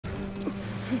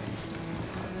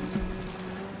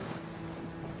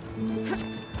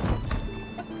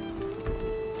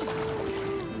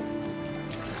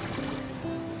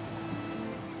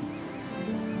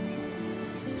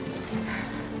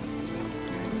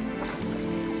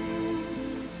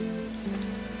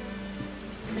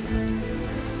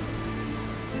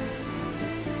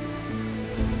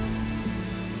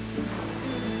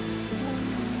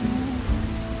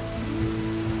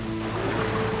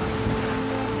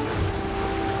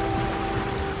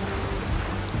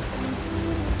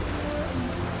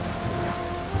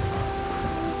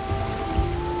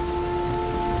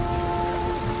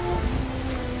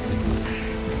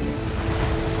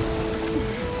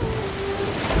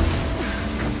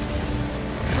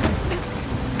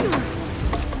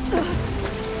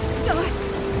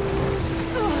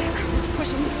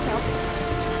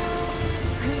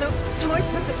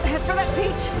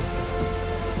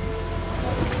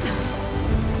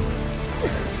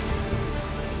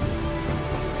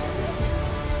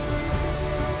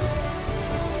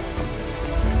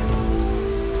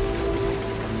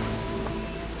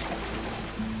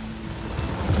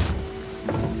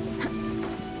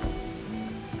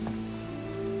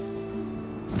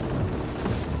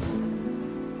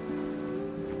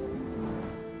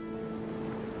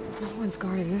one's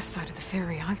guarding this side of the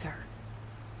ferry either.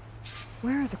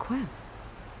 Where are the Quen?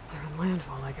 They're on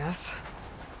landfall, I guess.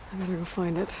 I better go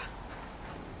find it.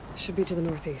 Should be to the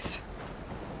northeast.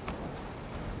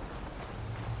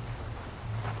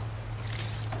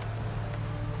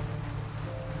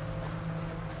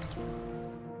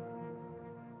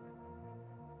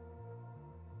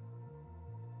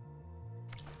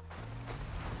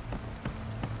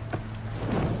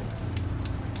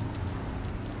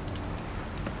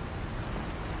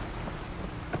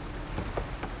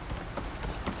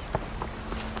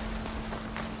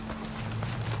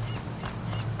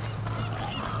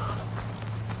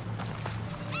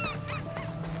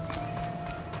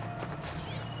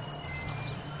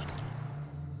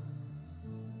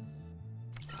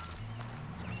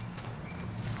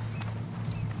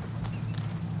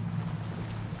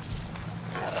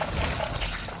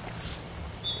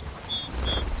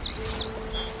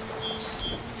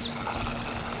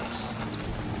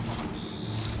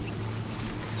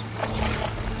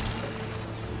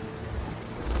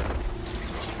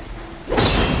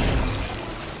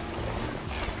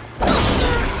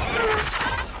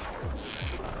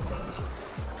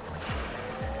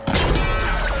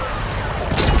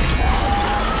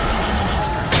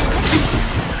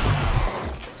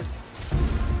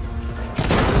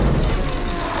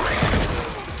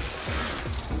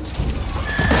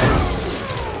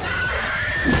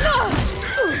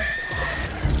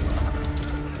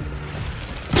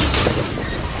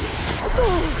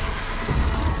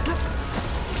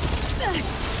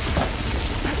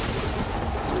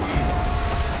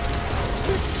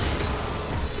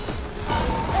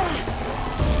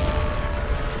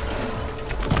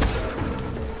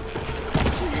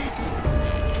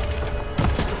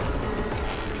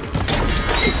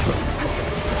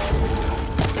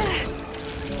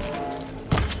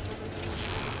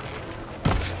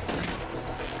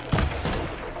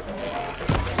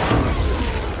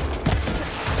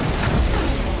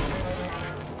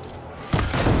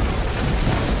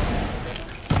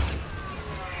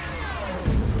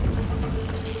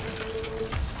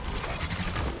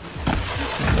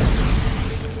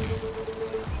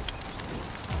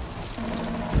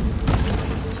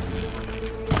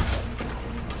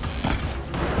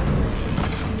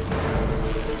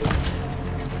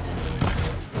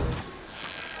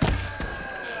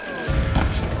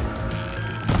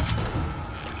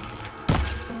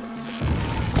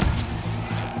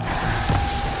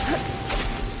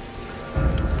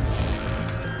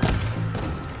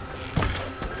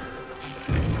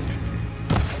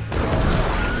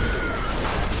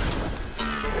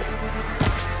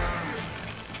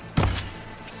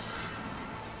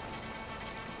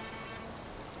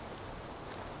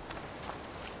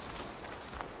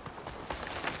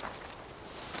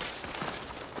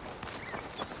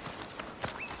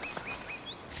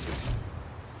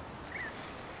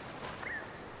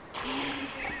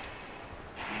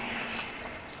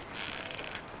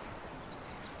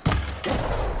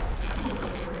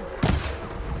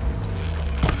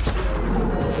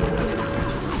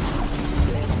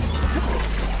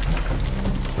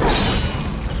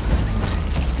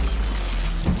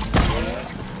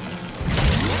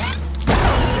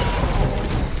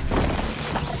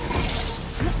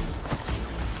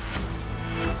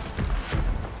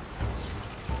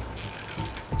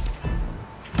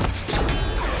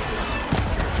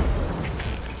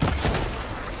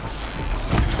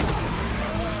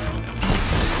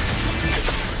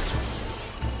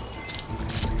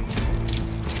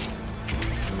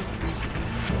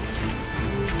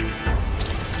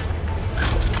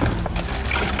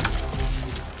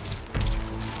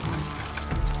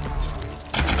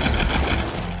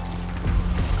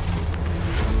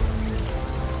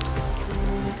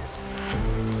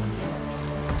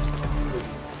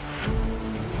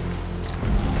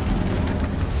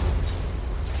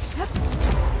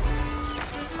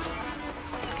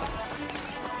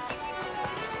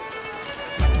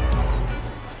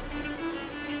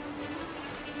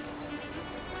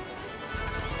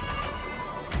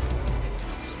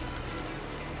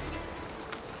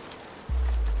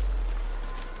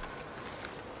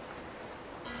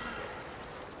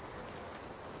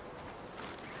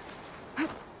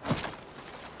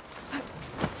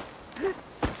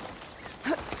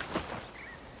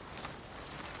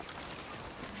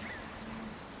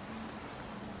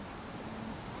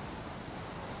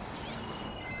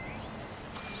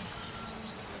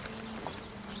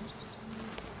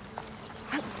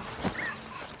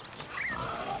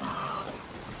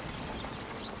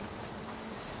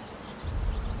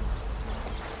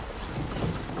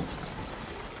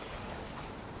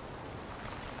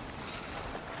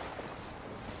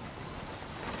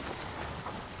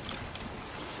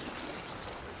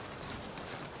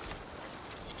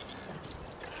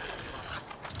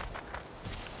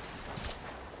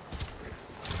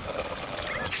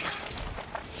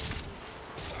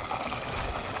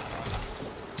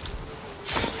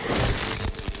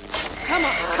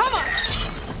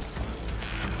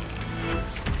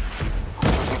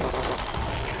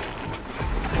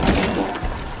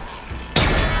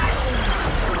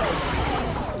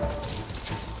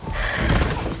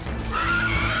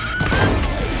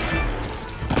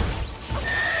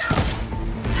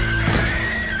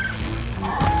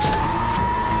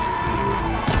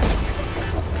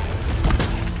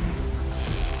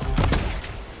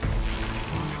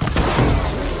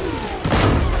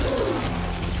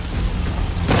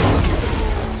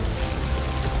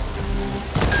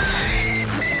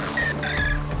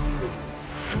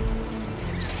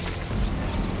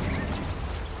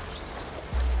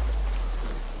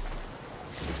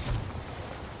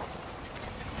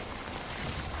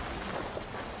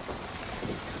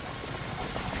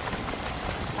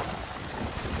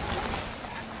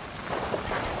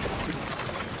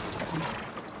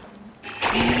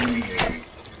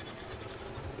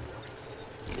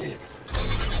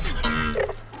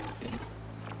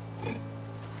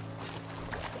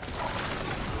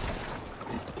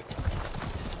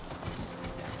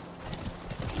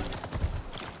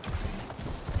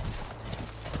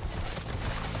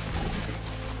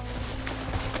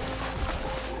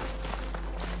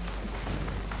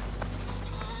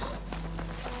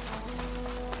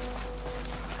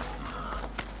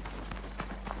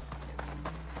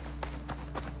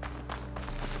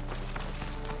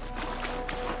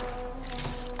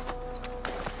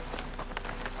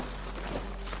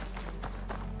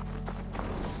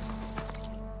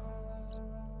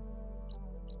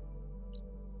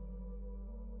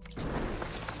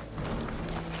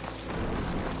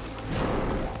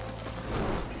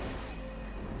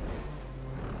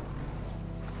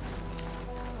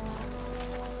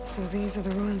 So these are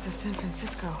the ruins of San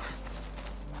Francisco.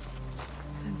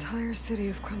 An entire city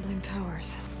of crumbling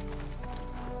towers.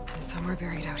 And somewhere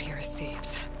buried out here is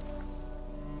Thebes.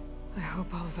 I hope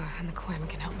Alva and the Quen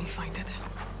can help me find it.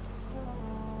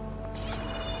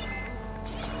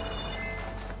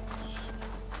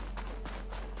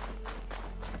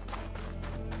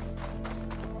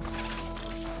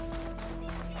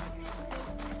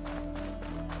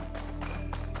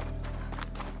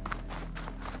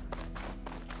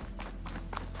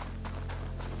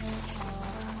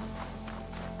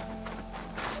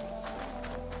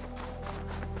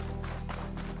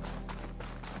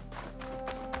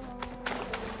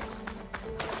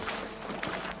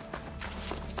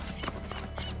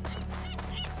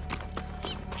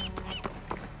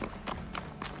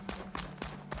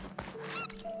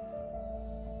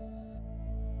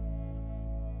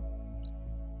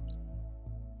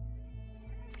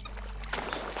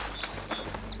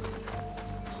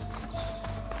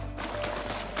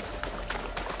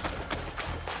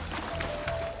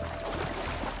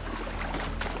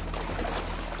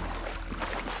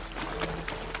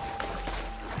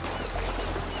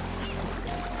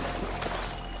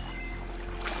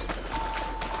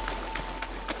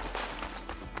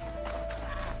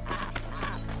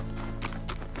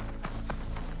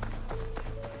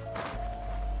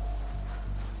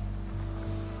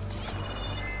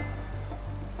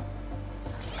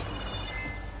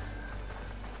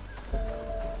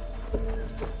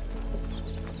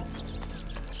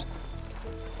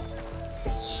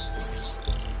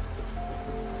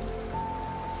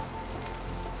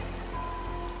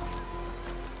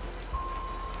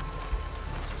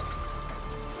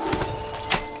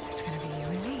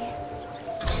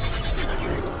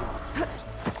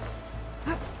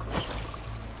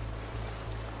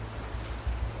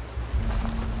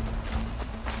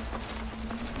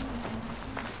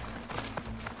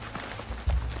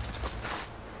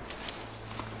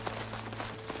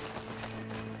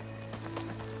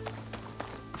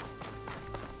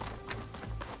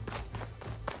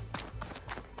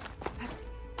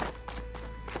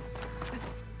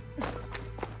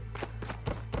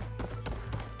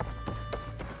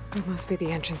 It must be the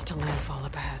entrance to landfall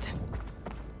up ahead.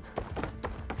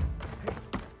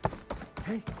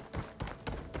 Hey.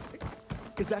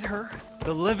 Is that her?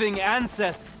 The living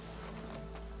ancestor!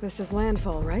 This is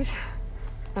landfall, right?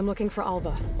 I'm looking for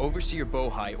Alva. Overseer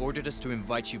Bohai ordered us to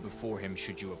invite you before him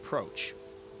should you approach.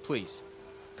 Please,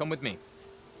 come with me.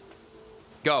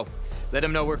 Go. Let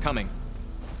him know we're coming.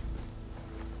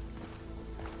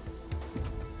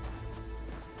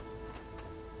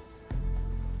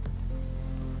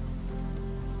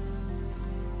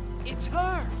 It's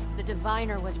her! The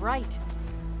diviner was right.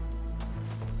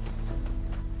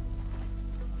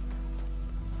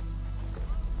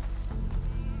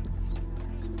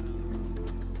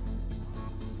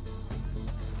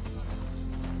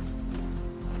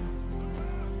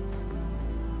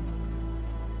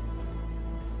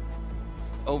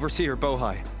 Overseer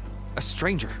Bohai. A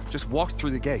stranger just walked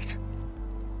through the gate.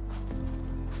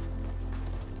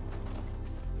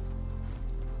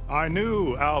 I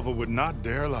knew Alva would not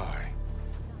dare lie.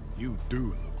 You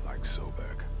do look like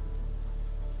Sobek.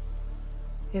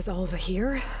 Is Alva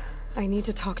here? I need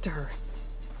to talk to her.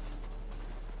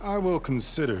 I will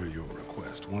consider your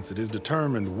request once it is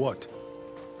determined what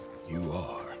you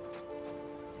are.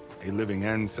 A living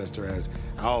ancestor, as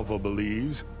Alva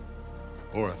believes,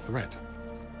 or a threat,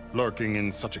 lurking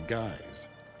in such a guise.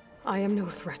 I am no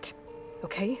threat,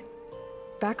 okay?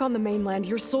 Back on the mainland,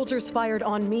 your soldiers fired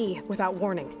on me without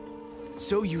warning.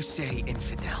 So you say,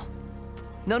 infidel.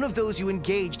 None of those you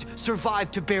engaged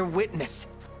survived to bear witness.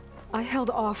 I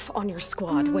held off on your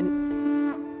squad when...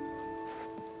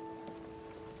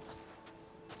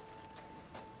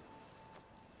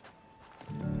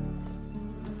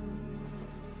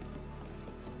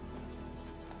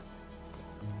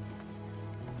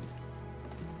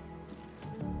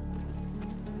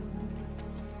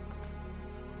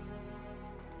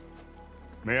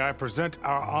 May I present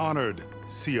our honored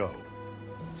CO.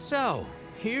 So,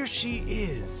 here she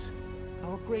is,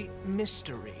 our great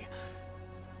mystery.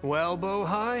 Well,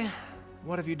 Bohai,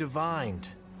 what have you divined?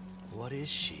 What is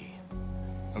she?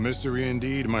 A mystery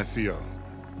indeed, my CO.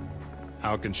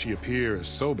 How can she appear as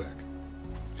Sobek,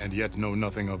 and yet know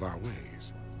nothing of our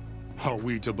ways? Are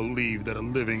we to believe that a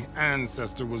living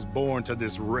ancestor was born to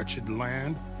this wretched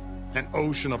land, an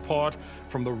ocean apart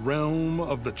from the realm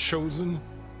of the Chosen?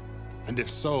 And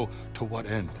if so, to what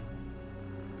end?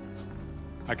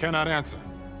 I cannot answer.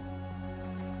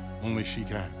 Only she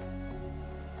can.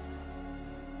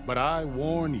 But I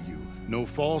warn you, no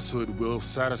falsehood will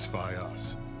satisfy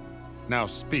us. Now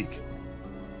speak.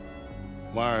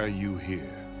 Why are you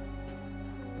here?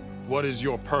 What is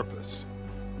your purpose?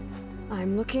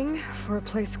 I'm looking for a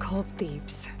place called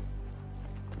Thebes.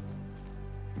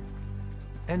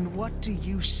 And what do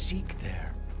you seek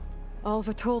there?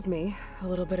 Alva told me a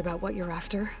little bit about what you're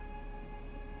after.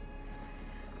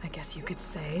 I guess you could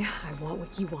say I want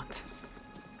what you want.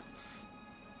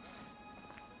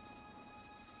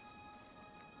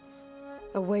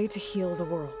 A way to heal the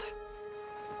world.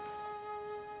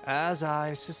 As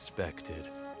I suspected.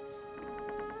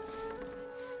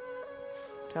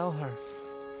 Tell her.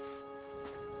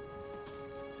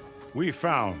 We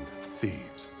found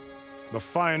Thebes, the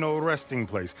final resting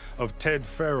place of Ted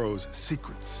Faro's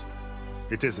secrets.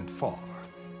 It isn't far,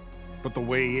 but the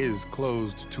way is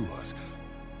closed to us.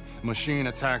 Machine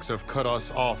attacks have cut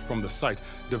us off from the site.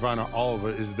 Diviner Alva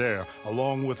is there,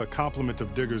 along with a complement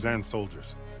of diggers and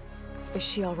soldiers. Is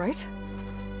she all right?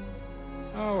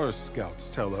 Our scouts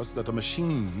tell us that a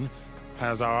machine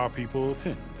has our people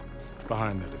pinned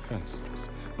behind their defenses,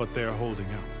 but they're holding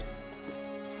out.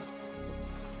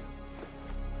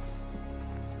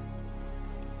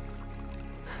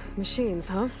 Machines,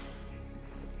 huh?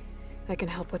 I can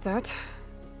help with that.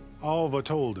 Alva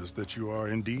told us that you are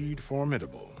indeed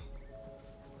formidable.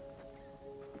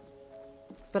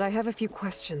 But I have a few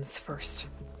questions first.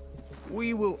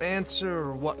 We will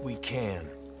answer what we can.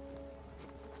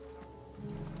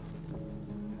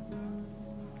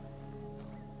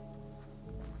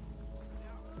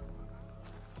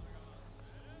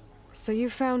 So you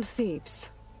found Thebes.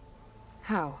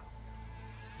 How?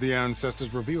 The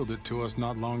ancestors revealed it to us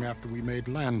not long after we made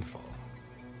landfall.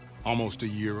 Almost a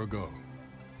year ago.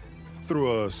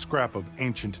 Through a scrap of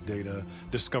ancient data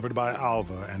discovered by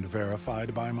Alva and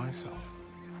verified by myself.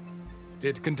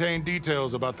 It contained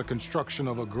details about the construction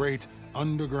of a great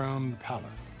underground palace.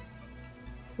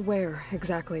 Where,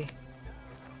 exactly?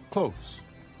 Close.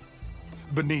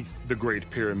 Beneath the Great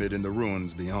Pyramid in the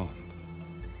ruins beyond.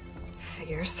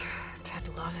 Figures. Ted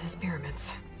loves his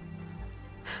pyramids.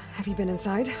 Have you been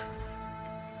inside?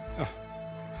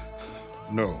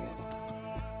 No.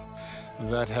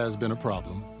 That has been a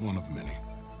problem, one of many.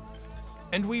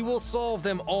 And we will solve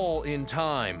them all in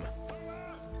time.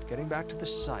 Getting back to the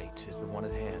site is the one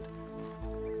at hand.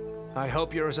 I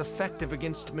hope you're as effective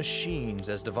against machines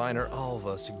as Diviner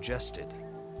Alva suggested.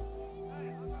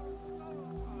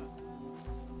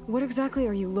 What exactly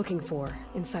are you looking for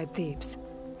inside Thebes?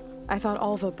 I thought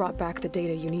Alva brought back the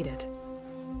data you needed.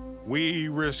 We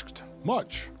risked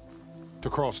much to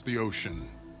cross the ocean.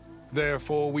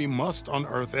 Therefore, we must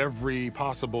unearth every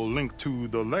possible link to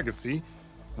the legacy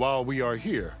while we are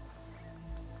here.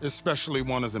 Especially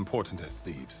one as important as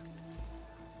Thebes.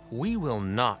 We will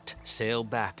not sail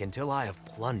back until I have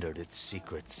plundered its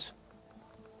secrets.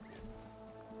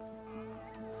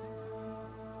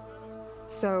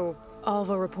 So,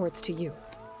 Alva reports to you.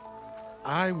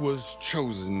 I was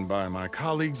chosen by my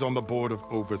colleagues on the Board of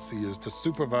Overseers to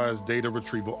supervise data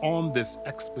retrieval on this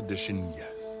expedition,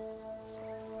 yes.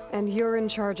 And you're in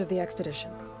charge of the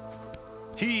expedition.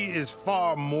 He is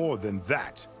far more than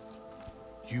that.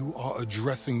 You are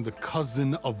addressing the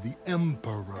cousin of the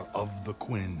Emperor of the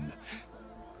Quen.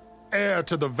 Heir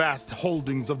to the vast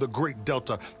holdings of the Great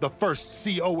Delta, the first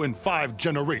CO in 5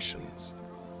 generations.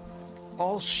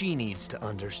 All she needs to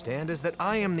understand is that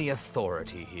I am the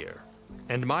authority here,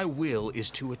 and my will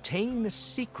is to attain the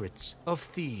secrets of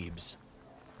Thebes.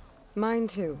 Mine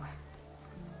too.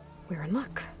 We're in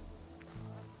luck.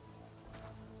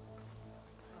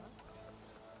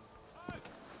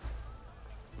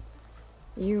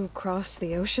 You crossed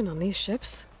the ocean on these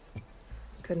ships?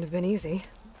 Couldn't have been easy.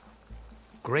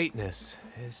 Greatness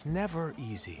is never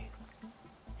easy.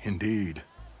 Indeed.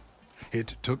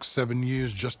 It took 7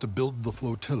 years just to build the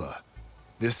flotilla.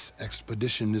 This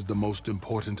expedition is the most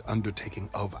important undertaking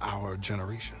of our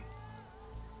generation.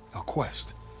 A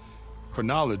quest for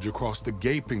knowledge across the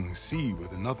gaping sea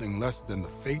with nothing less than the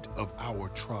fate of our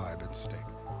tribe at stake.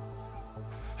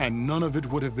 And none of it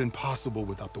would have been possible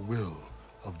without the will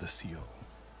of the CO.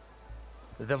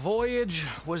 The voyage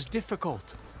was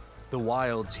difficult. The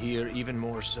wilds here even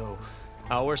more so.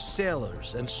 Our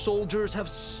sailors and soldiers have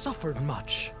suffered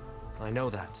much. I know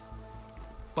that.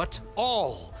 But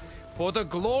all for the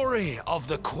glory of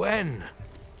the Quen.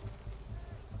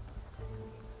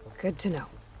 Good to know.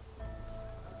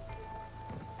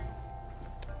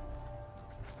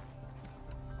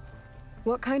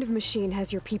 What kind of machine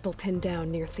has your people pinned down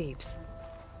near Thebes?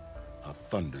 A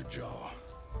Thunderjaw.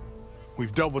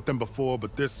 We've dealt with them before,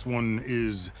 but this one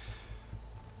is...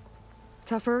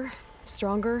 Tougher?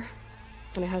 Stronger?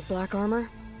 And it has black armor?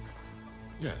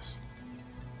 Yes.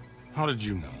 How did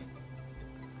you know?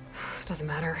 Doesn't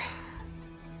matter.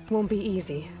 Won't be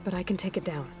easy, but I can take it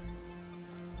down.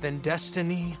 Then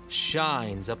destiny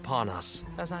shines upon us,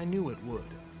 as I knew it would.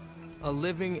 A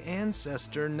living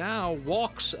ancestor now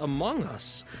walks among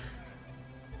us,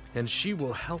 and she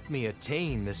will help me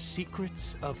attain the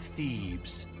secrets of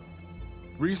Thebes.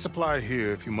 Resupply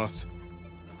here if you must.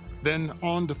 Then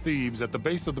on to Thebes at the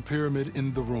base of the pyramid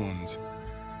in the ruins.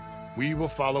 We will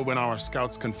follow when our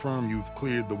scouts confirm you've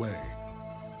cleared the way.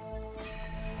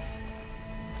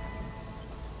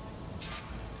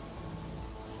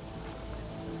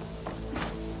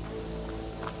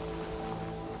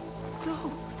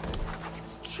 No,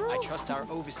 it's true. I trust our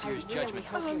overseer's judgment.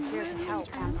 Hope you're here to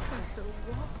help, ancestor.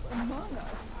 Walks among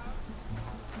us.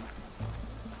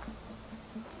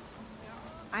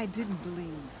 I didn't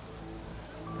believe,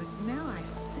 but now I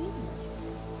see.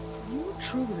 You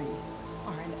truly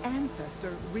are an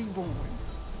ancestor reborn.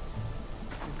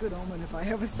 A good omen if I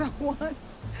ever saw one.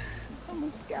 I'm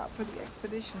a scout for the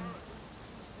expedition.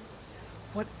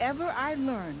 Whatever I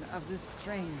learn of this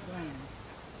strange land,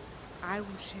 I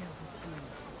will share with you.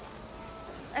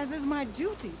 As is my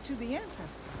duty to the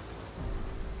ancestors.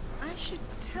 I should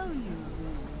tell you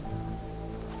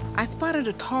then. I spotted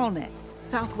a tall neck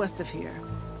southwest of here,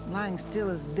 lying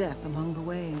still as death among the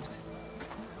waves.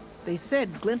 They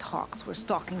said glinthawks were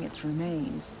stalking its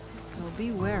remains, so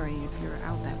be wary if you're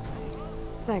out that way.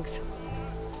 Thanks.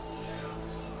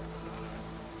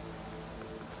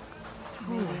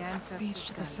 May the Tallneck, ancestors beach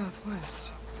to the guide us.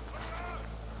 southwest.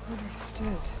 I wonder if it's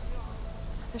dead.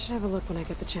 I should have a look when I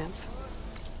get the chance.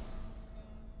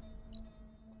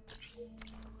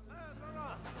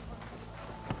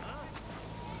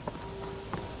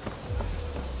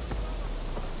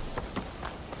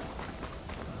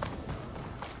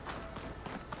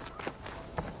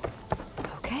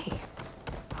 Okay.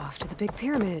 Off to the big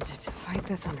pyramid to fight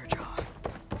the Thunderjaw.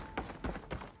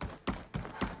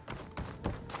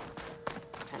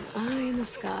 An eye in the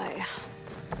sky.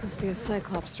 Must be a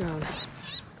Cyclops drone.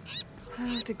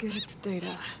 Have to get its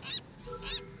data.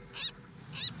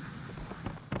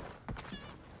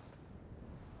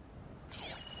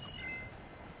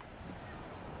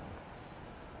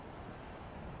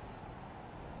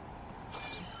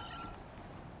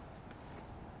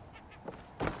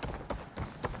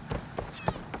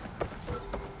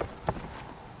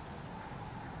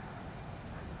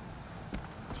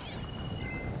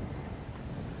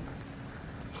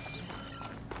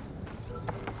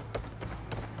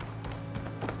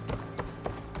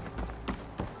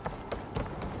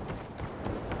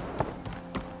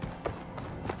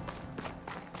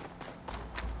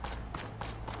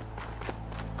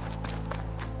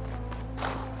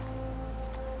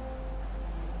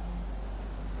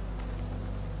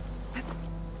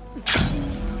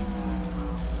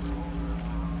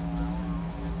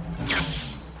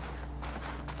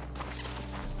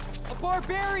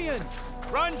 Barbarian!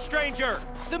 Run, stranger!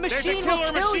 The There's a machine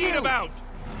killer will kill machine you! about!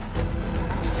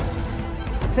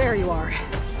 There you are.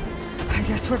 I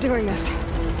guess we're doing this.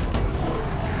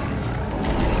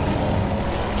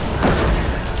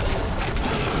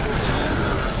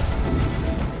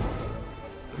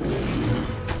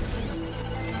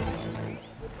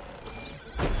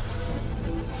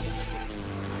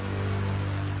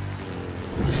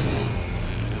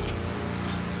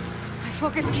 My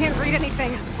focus can't read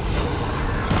anything.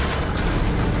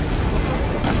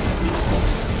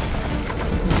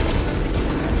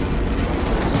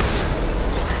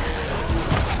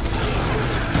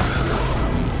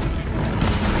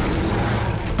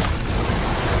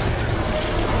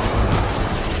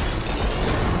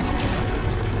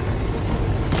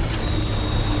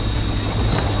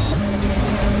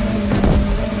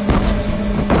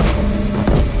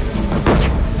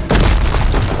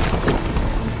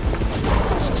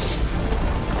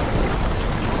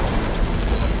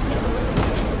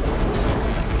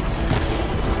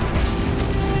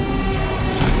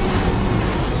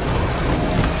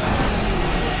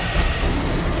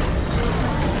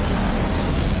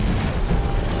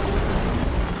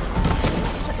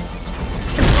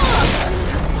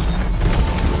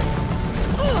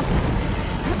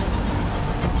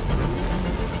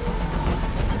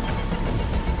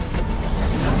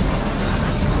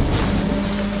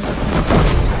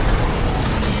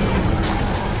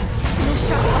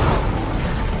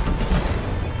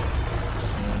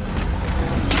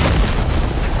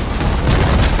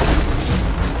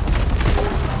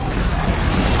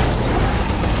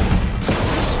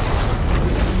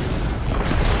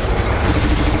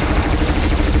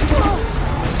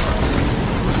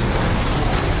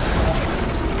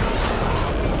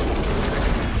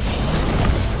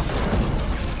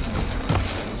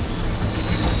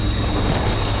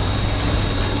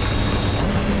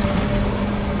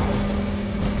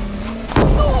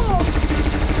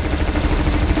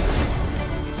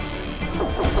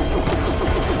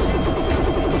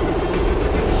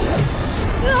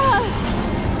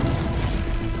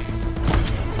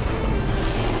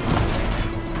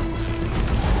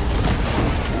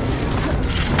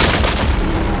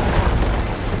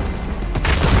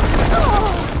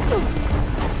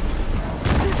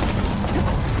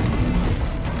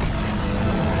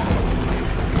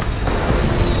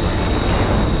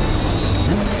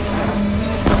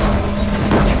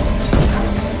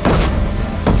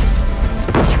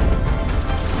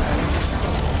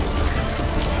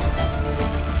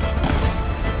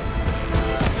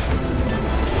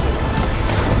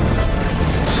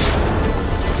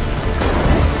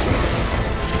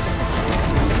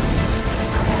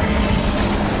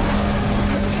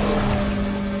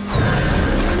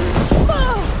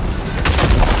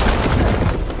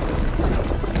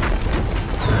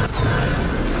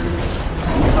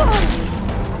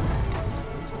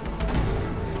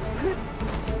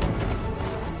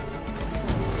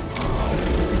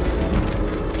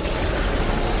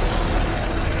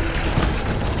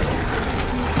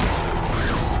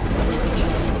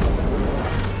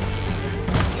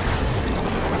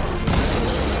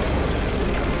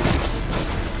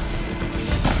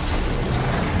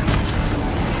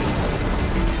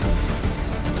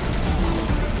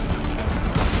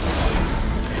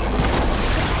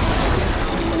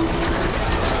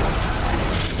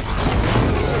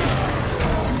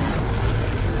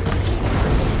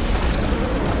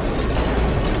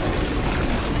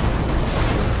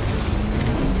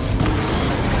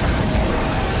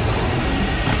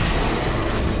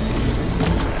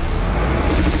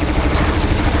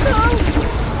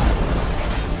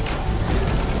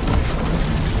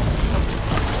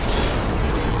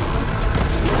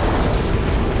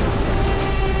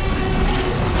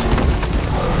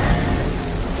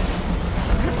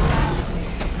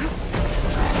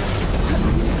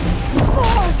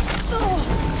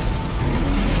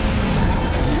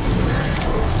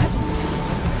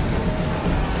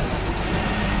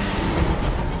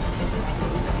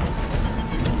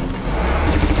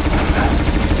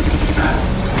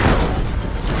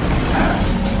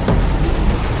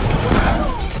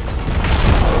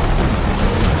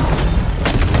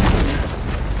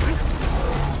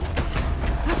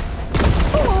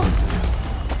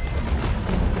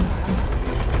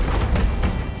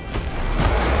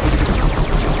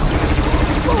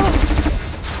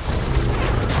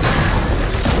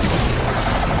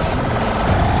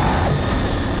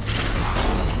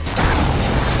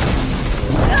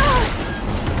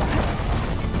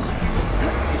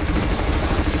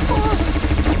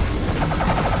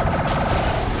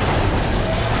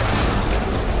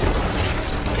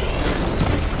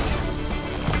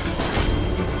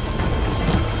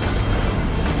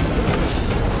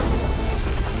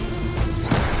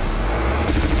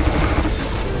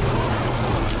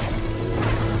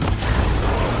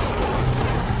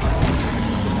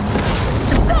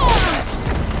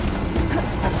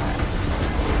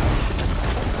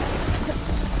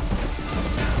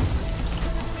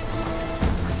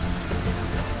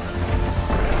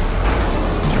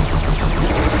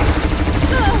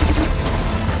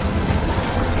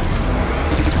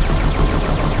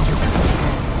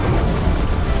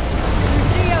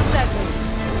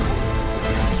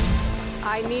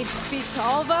 need to speak to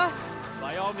Alva?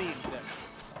 By all means,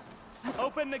 then.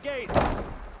 Open the gate!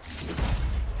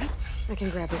 I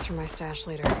can grab this from my stash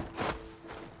later.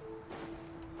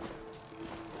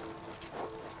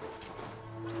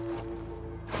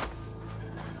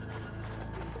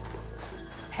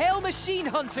 Hail, Machine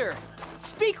Hunter!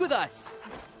 Speak with us!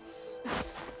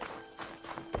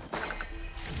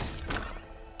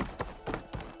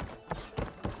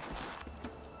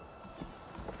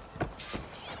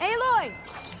 Aloy!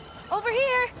 Over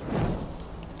here!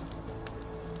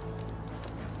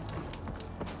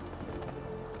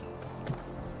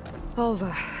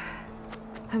 Alva,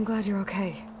 I'm glad you're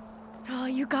okay. Oh,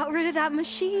 you got rid of that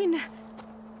machine.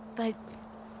 But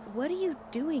what are you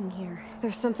doing here?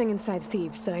 There's something inside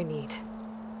Thebes that I need.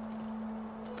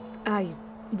 I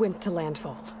went to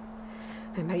landfall.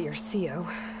 I met your CO.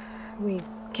 We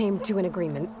came to an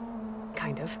agreement,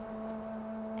 kind of.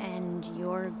 And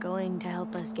you're going to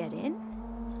help us get in?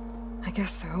 I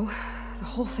guess so. The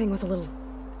whole thing was a little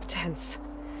tense.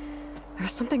 There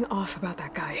was something off about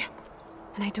that guy.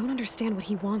 And I don't understand what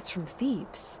he wants from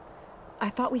Thebes. I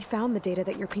thought we found the data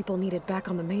that your people needed back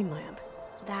on the mainland.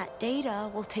 That data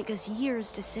will take us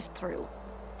years to sift through.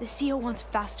 The CO wants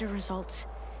faster results.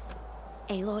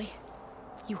 Aloy,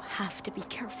 you have to be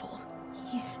careful.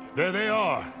 He's... There they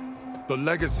are! The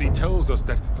legacy tells us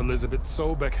that Elizabeth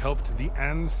Sobek helped the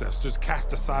ancestors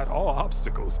cast aside all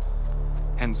obstacles.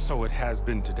 And so it has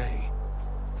been today.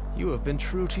 You have been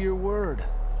true to your word.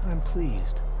 I'm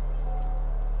pleased.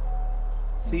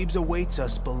 Thebes awaits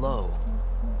us below,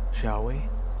 shall we?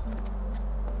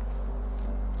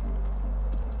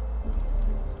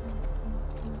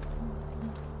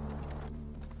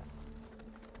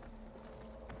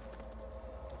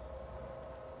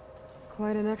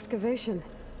 Quite an excavation.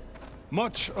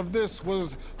 Much of this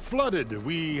was flooded.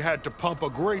 We had to pump a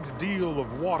great deal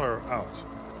of water out.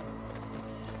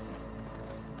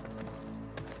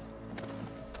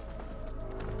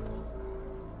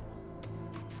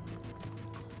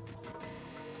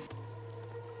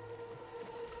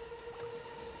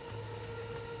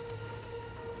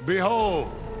 Behold,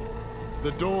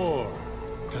 the door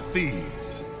to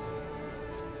Thebes.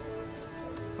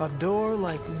 A door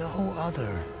like no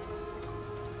other.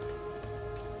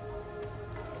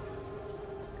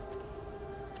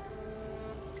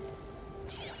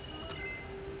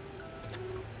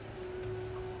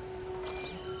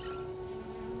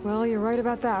 Well, you're right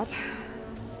about that.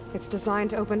 It's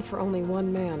designed to open for only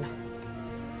one man.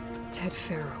 Ted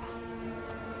Faro.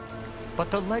 But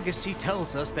the legacy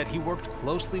tells us that he worked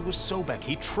closely with Sobek.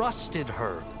 He trusted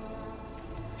her.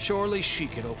 Surely she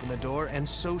can open the door, and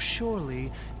so surely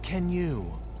can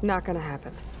you. Not gonna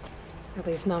happen. At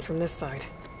least not from this side.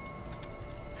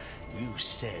 You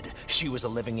said she was a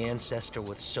living ancestor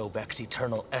with Sobek's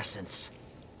eternal essence.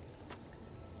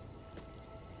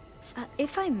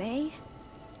 If I may,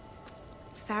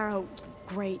 Faro,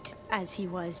 great as he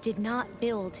was, did not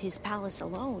build his palace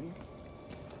alone.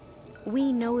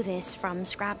 We know this from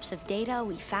scraps of data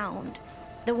we found,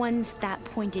 the ones that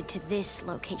pointed to this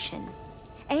location.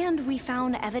 And we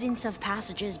found evidence of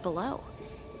passages below.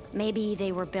 Maybe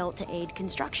they were built to aid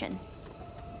construction.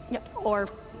 Or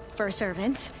for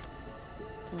servants.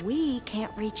 We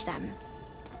can't reach them.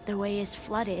 The way is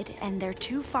flooded and they're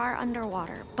too far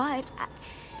underwater, but...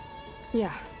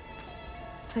 Yeah.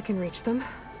 I can reach them.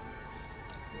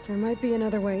 There might be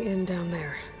another way in down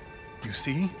there. You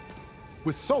see?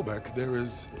 With Sobek, there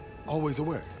is always a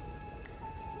way.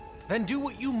 Then do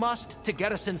what you must to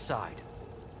get us inside.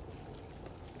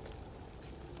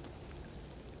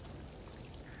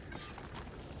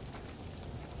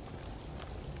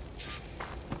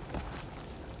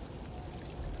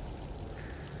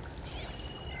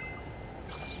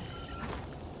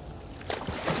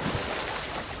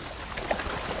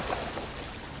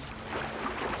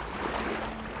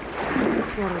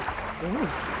 This water's warm.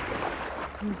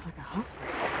 Seems like a hot spring.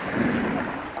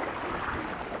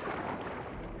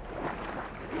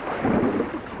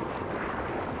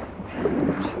 It's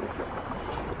huge.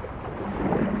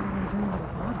 What's down at the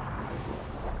bottom?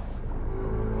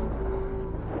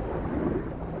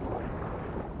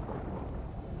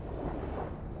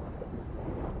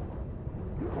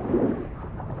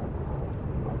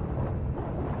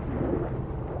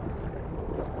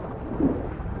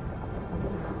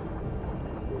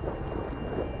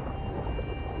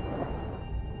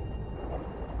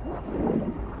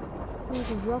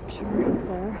 There's a rupture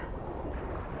there.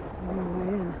 On the way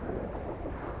in.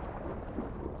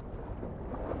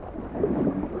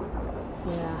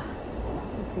 Yeah,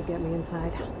 this could get me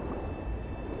inside.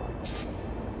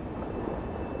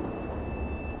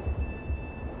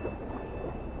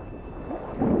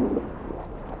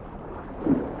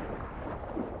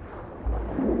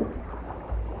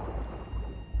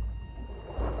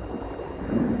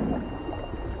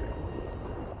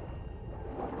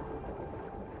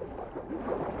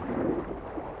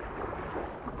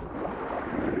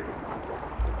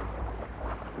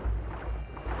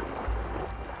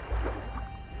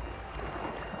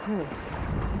 Okay.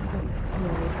 Looks like this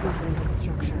tunnel leads deeper into the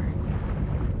structure.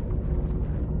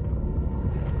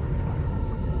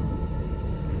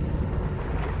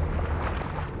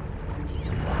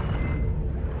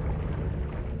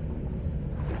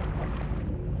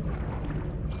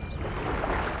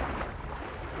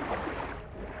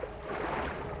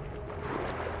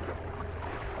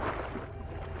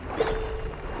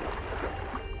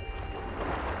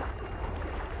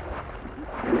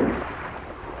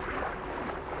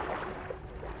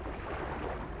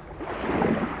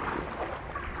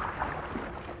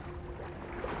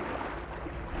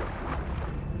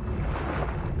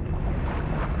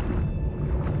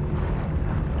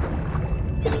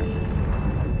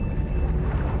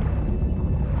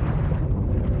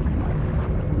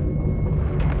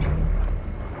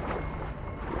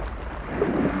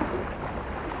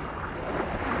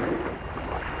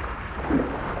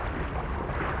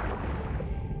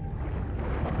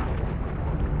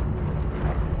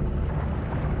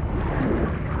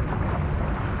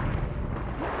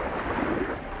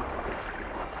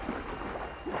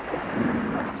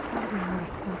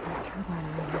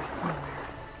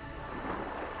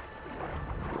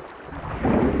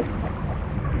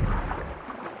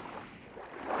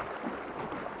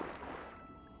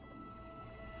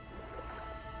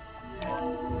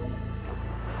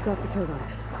 Stop the turbine.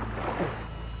 Good.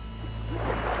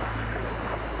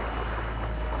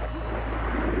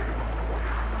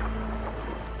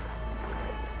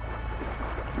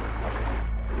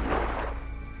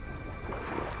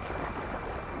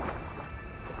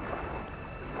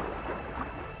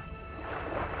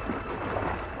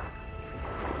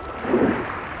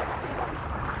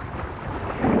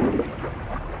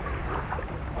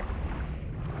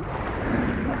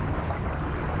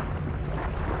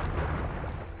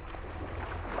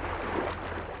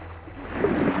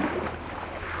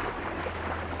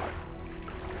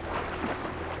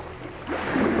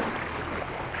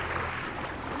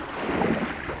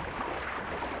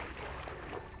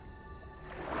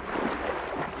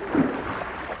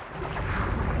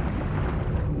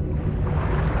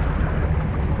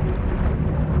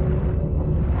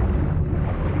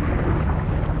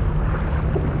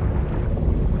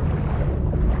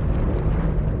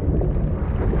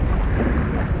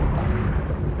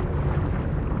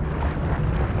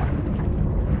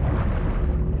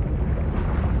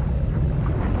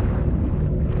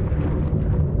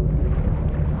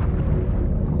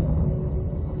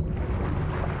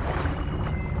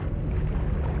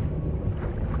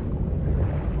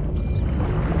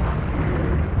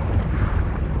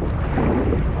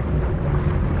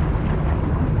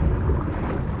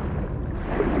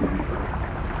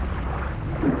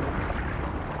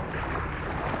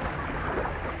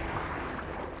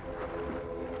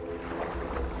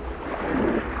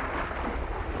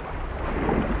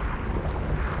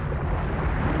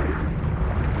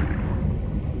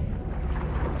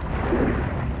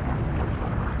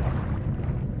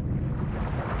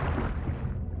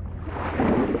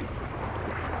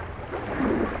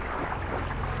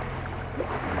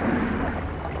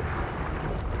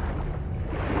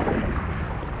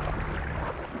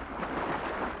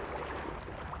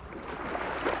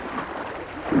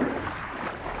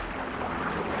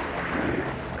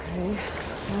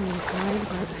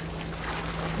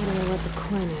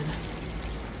 Quen in.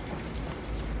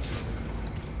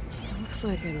 Looks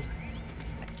like an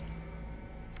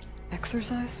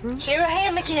exercise room? Here I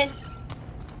am again.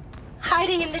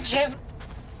 Hiding in the gym.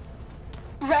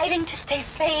 Writing to stay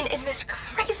sane in this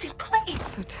crazy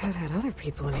place. So Ted had other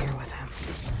people in here with him.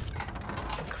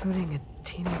 Including a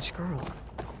teenage girl.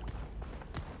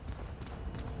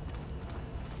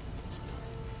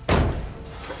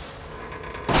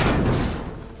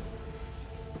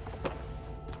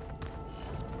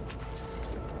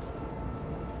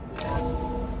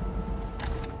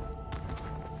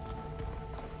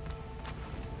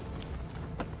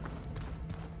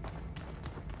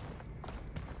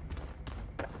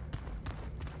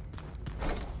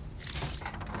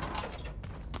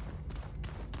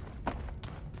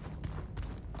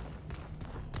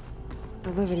 The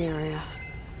living area.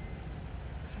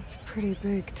 It's pretty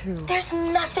big, too. There's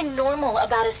nothing normal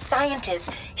about a scientist,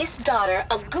 his daughter,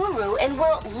 a guru, and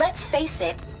well, let's face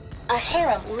it, a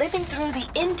harem living through the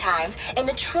end times in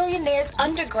a trillionaire's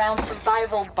underground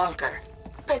survival bunker.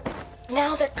 But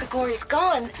now that Grigori's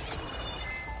gone,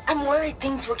 I'm worried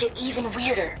things will get even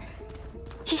weirder.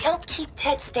 He helped keep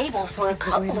Ted stable for a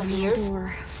couple of years,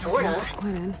 sort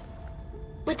of.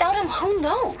 Without him, who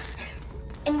knows?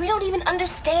 And we don't even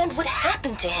understand what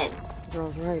happened to him. The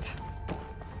girl's right.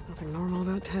 Nothing normal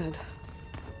about Ted.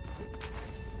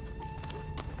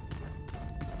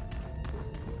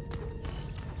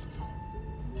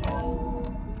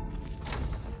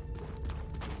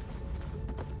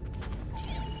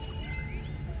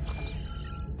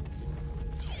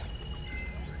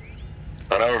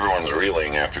 one's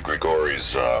reeling after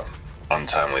Grigori's,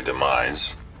 untimely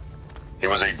demise. He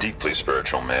was a deeply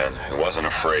spiritual man who wasn't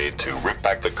afraid to rip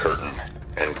back the curtain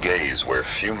and gaze where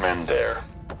few men dare.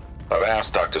 I've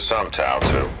asked Dr. Sumtow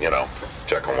to,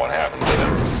 check on what happened to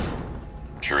him.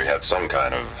 I'm sure he had some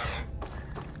kind of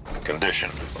condition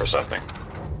or something.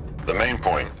 The main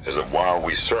point is that while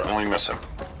we certainly miss him,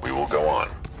 we will go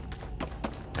on.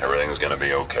 Everything's gonna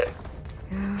be okay.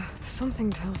 Yeah,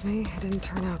 something tells me it didn't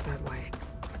turn out that way.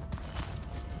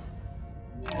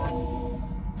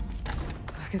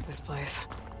 Look at this place.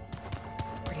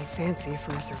 It's pretty fancy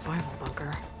for a survival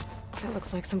bunker. That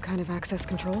looks like some kind of access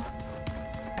control.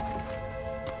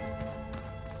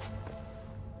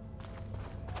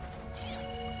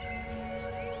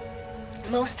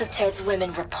 Most of Ted's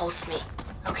women repulse me,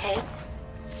 okay?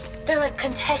 They're like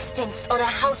contestants or the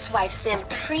housewives and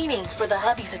preening for the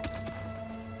hubby's.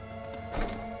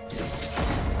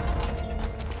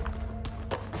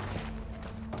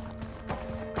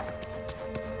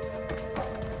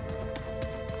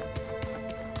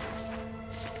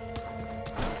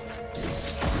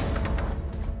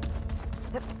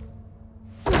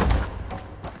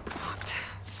 Locked.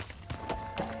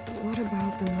 What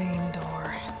about the main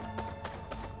door?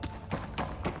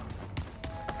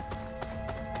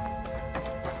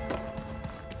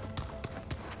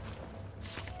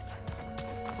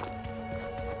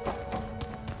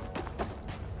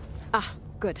 Ah,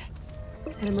 good.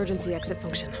 An emergency exit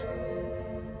function.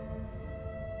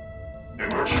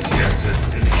 Emergency exit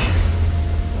initiated.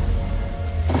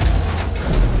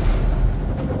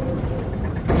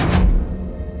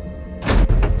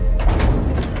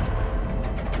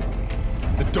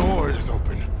 The door is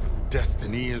open.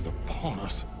 Destiny is upon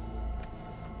us.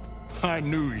 I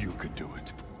knew you could do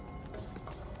it.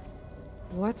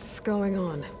 What's going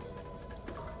on?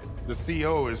 The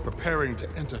CO is preparing to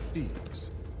enter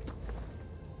Thebes.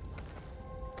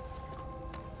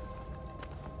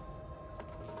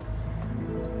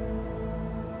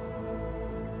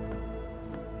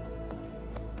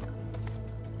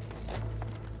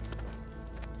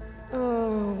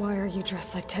 Oh, why are you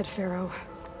dressed like Ted Faro?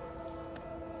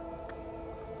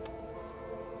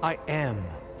 I am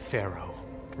Faro,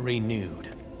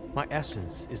 renewed. My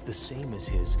essence is the same as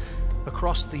his.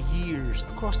 Across the years,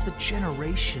 across the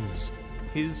generations,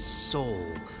 his soul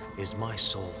is my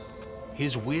soul.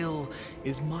 His will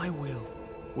is my will.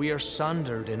 We are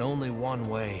sundered in only one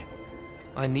way.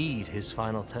 I need his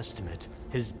final testament,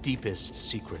 his deepest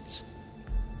secrets.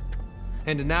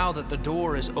 And now that the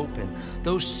door is open,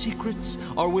 those secrets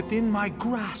are within my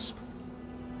grasp.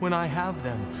 When I have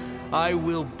them, I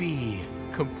will be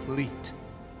complete,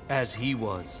 as he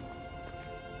was.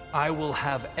 I will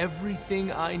have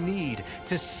everything I need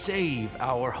to save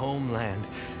our homeland,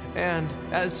 and,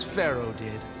 as Faro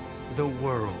did, the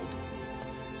world.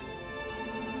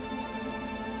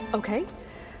 Okay.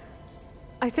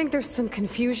 I think there's some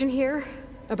confusion here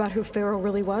about who Faro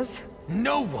really was.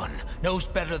 No one knows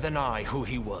better than I who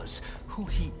he was, who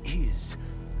he is.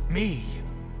 Me.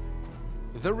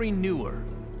 The Renewer,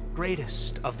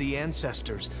 greatest of the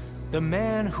ancestors, the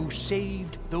man who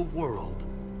saved the world.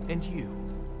 And you.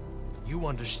 You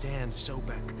understand,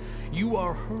 Sobek. You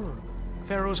are her,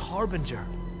 Faro's harbinger,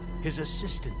 his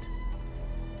assistant.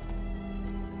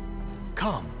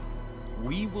 Come,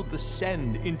 we will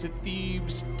descend into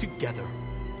Thebes together,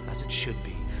 as it should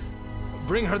be.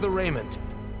 Bring her the raiment.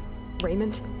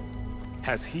 Raymond?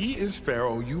 As he is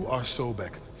Faro, you are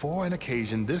Sobek. For an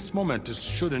occasion this momentous,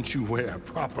 shouldn't you wear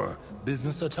proper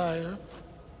business attire?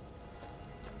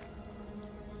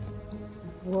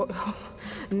 Whoa.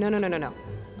 No.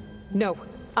 No,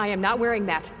 I am not wearing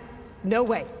that. No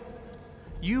way.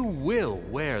 You will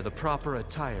wear the proper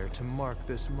attire to mark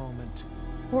this moment.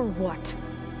 Or what?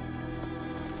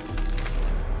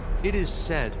 It is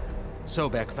said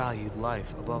Sobek valued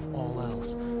life above all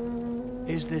else.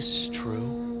 Is this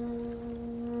true?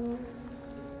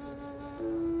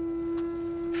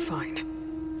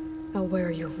 Fine. I'll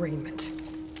wear your raiment.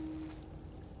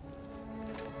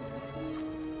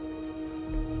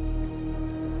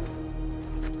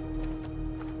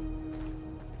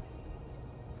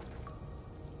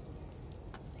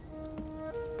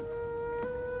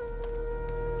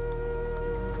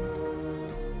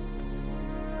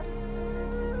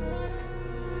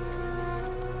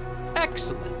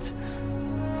 Excellent.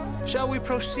 Shall we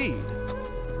proceed?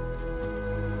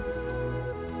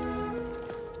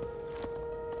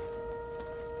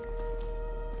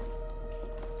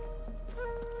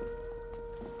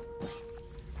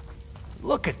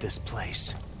 Look at this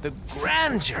place. The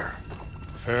grandeur.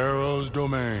 Pharaoh's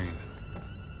domain.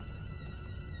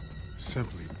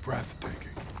 Simply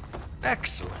breathtaking.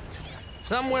 Excellent.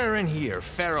 Somewhere in here,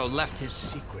 Faro left his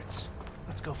secrets.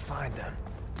 Let's go find them.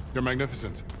 Your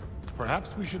Magnificence,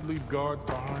 perhaps we should leave guards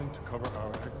behind to cover our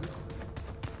exit?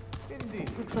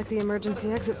 Looks like the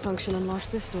emergency exit function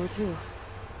unlocked this door, too.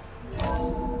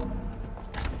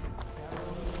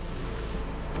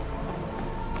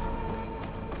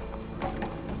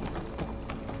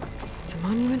 It's a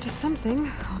monument to something,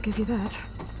 I'll give you that.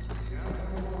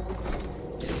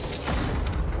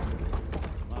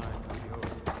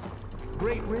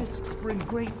 Great risks bring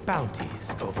great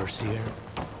bounties, Overseer.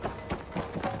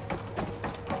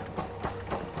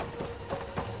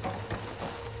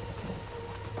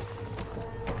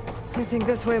 I think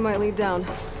this way might lead down.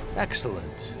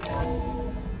 Excellent.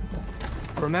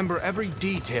 Remember every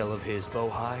detail of his,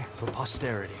 Bohai, for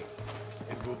posterity.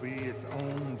 It will be its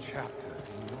own chapter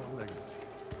in your legacy.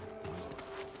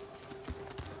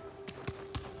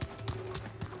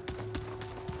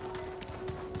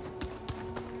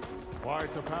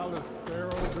 Quite a palace Faro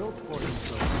built for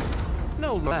himself.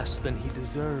 No less than he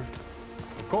deserved.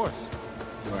 Of course,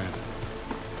 Your Eminence.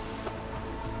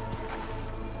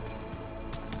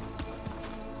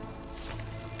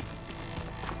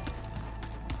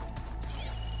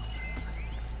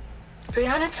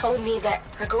 Brianna told me that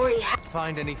Grigori had...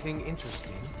 Find anything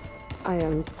interesting?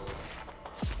 I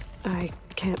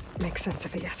can't make sense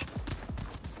of it yet.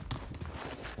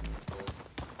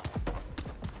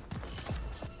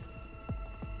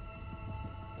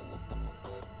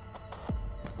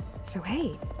 So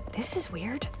hey, this is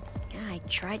weird. Yeah, I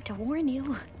tried to warn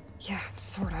you. Yeah,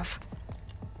 sort of.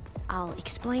 I'll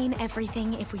explain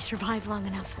everything if we survive long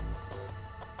enough.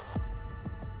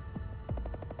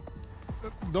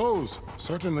 Those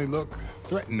certainly look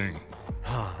threatening.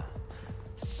 Huh.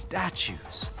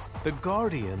 Statues. The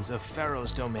guardians of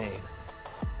Faro's domain.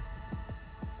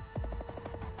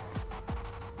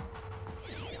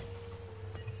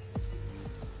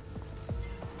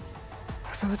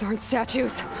 Those aren't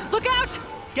statues. Look out!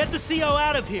 Get the CO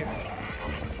out of here!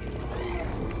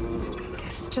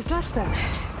 Guess it's just us then.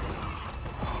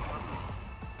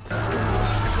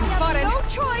 Spotted. No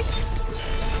choice!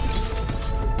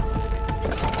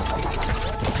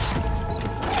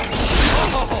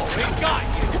 Oh, it got you!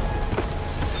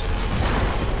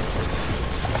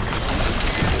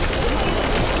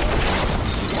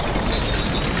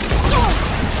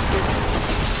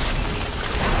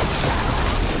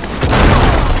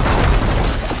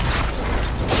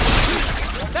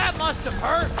 That must have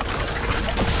hurt!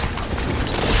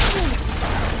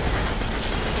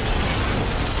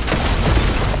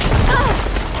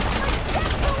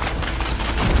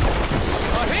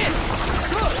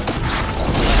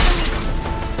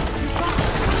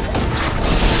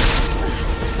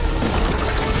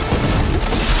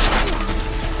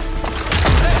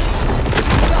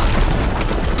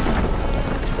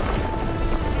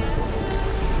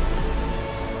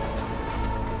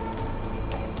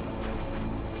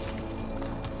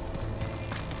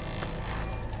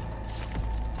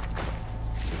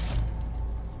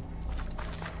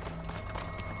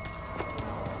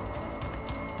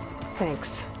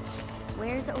 Thanks.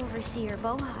 Where's Overseer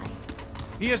Bohai?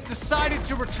 He has decided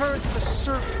to return to the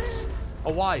service.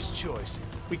 A wise choice.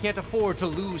 We can't afford to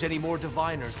lose any more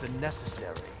diviners than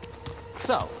necessary.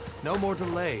 So, no more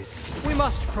delays. We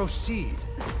must proceed.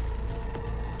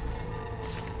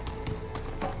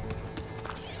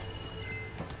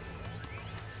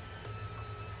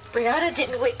 Brianna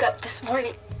didn't wake up this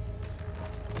morning.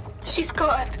 She's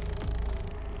gone.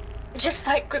 Just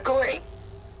like Grigori.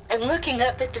 I'm looking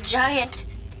up at the giant,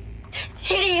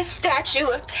 hideous statue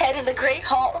of Ted in the Great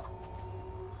Hall.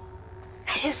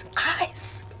 At his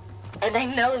eyes. And I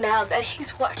know now that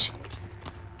he's watching me.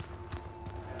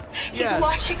 He's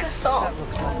watching us all. That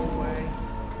looks like the way.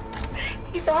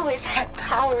 He's always had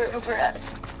power over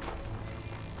us.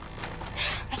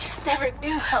 I just never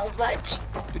knew how much.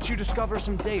 Did you discover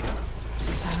some data?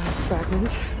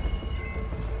 Fragment.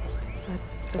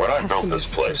 When I built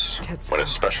this place, when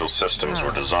its special systems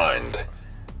were designed,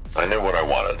 I knew what I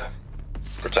wanted.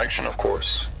 Protection, of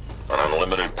course. An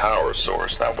unlimited power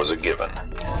source, that was a given.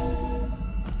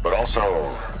 But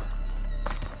also...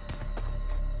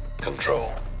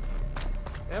 control.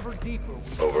 Ever deeper.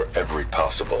 Over every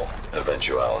possible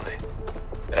eventuality.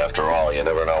 After all, you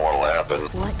never know what'll happen.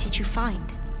 What did you find?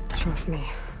 Trust me.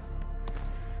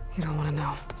 You don't want to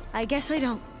know. I guess I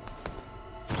don't.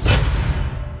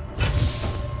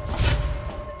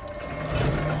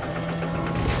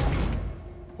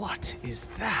 What is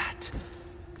that?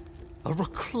 A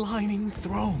reclining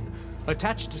throne,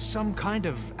 attached to some kind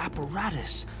of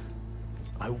apparatus.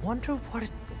 I wonder what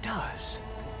it does.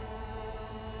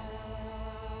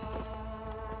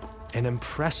 An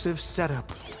impressive setup.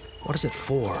 What is it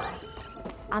for?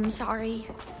 I'm sorry,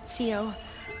 CO.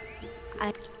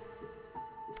 I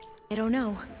don't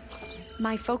know.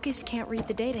 My focus can't read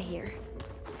the data here.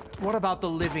 What about the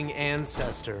living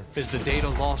ancestor? Is the data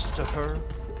lost to her?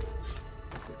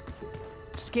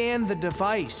 Scan the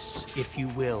device, if you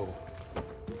will.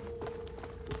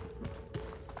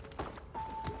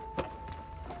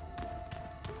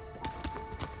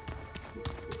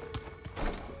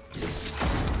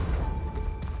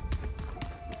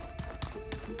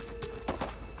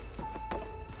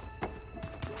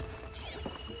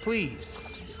 Please,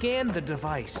 scan the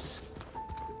device.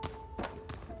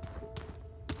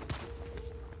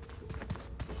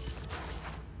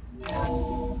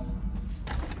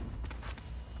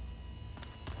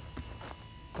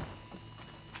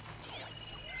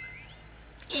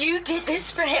 You did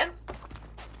this for him?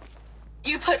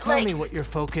 You put, Tell me what your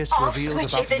focus all reveals about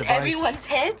switches the in device. everyone's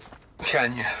heads?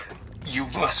 Kenya, you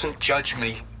mustn't judge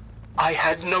me. I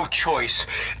had no choice.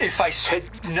 If I said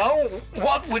no,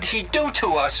 what would he do to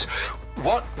us?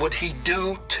 What would he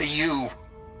do to you?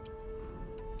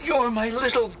 You're my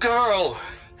little girl.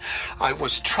 I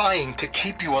was trying to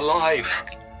keep you alive.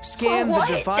 Scan For what,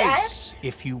 the device, Dad?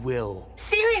 if you will.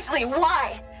 Seriously,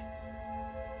 why?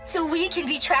 So we can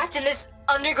be trapped in this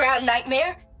underground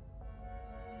nightmare?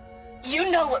 You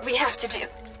know what we have to do.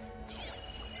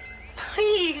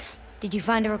 Please. Did you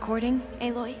find a recording,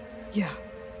 Aloy? Yeah.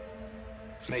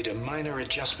 Made a minor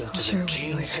adjustment to share the with you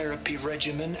gene later. therapy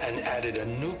regimen and added a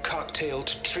new cocktail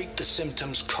to treat the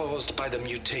symptoms caused by the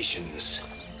mutations.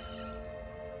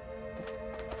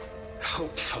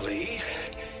 Hopefully,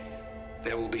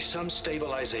 there will be some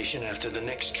stabilization after the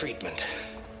next treatment.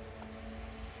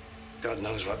 God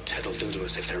knows what Ted will do to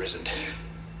us if there isn't.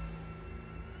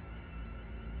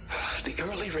 The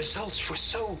early results were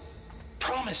so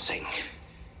promising.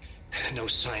 No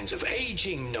signs of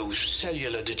aging, no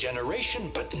cellular degeneration,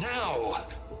 but now...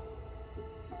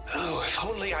 Oh, if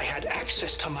only I had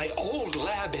access to my old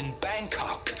lab in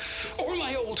Bangkok, or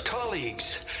my old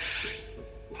colleagues,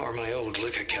 or my old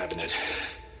liquor cabinet.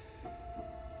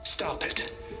 Stop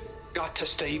it. Got to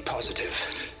stay positive.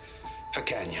 For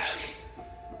Kenya.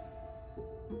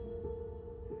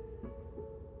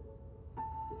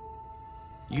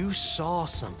 You saw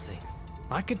something.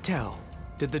 I could tell.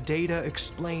 Did the data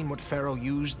explain what Faro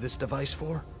used this device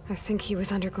for? I think he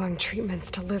was undergoing treatments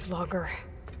to live longer.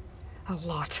 A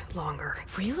lot longer.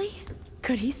 Really?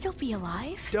 Could he still be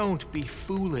alive? Don't be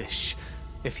foolish.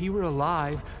 If he were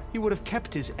alive, he would have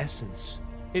kept his essence.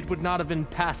 It would not have been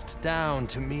passed down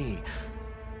to me.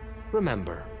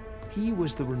 Remember, he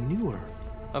was the renewer.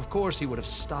 Of course, he would have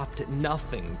stopped at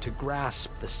nothing to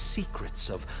grasp the secrets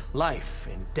of life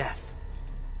and death.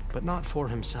 But not for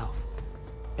himself.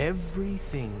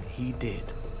 Everything he did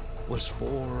was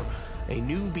for a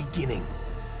new beginning.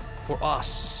 For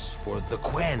us, for the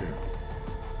Quen.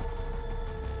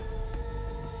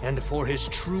 And for his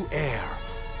true heir,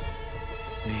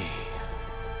 me.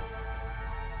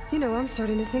 You know, I'm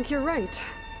starting to think you're right.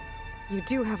 You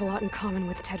do have a lot in common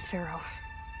with Ted Faro.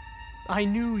 I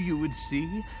knew you would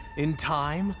see, in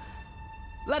time.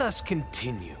 Let us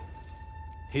continue.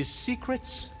 His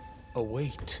secrets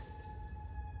await.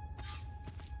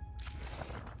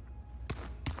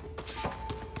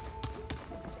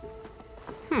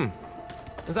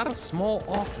 Is that a small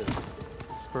office?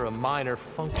 For a minor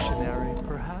functionary,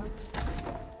 perhaps?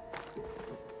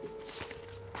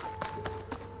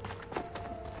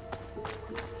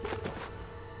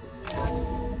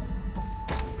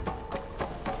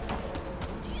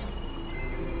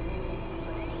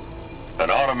 An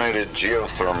automated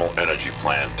geothermal energy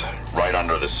plant right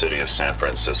under the city of San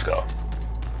Francisco.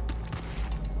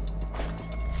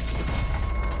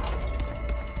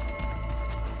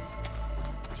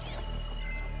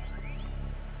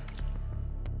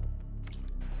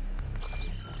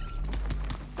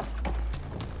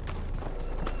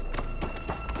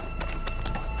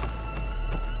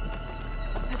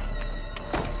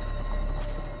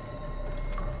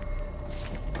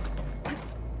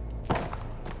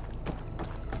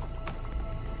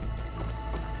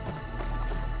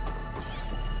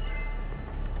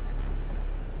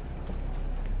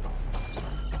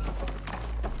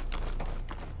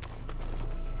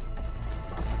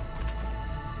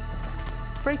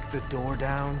 Break the door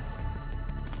down.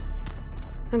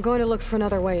 I'm going to look for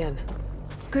another way in.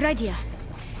 Good idea.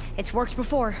 It's worked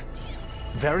before.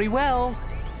 Very well.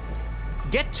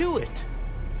 Get to it.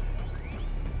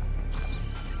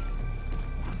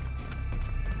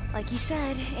 Like you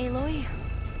said, Aloy,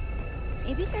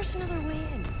 maybe there's another way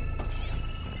in.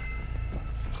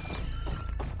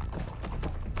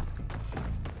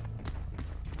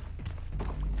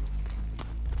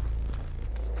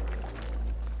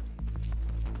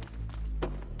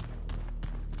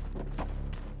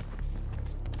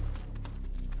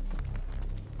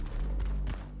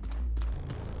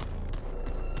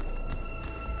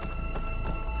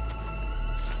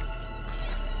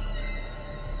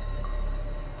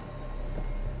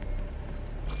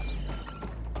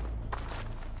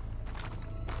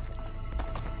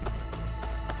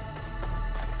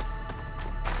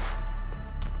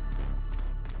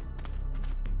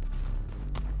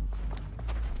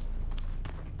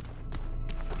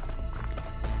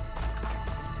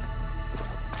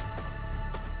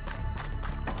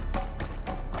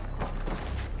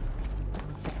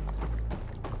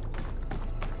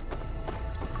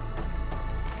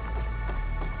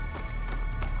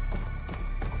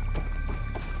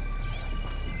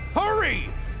 Hurry!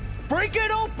 Break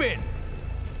it open!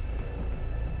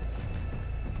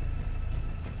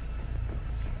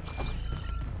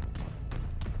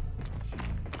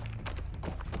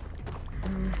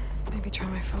 Maybe try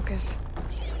my focus.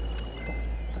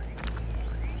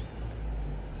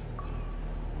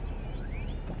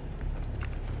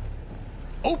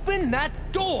 Open that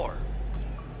door!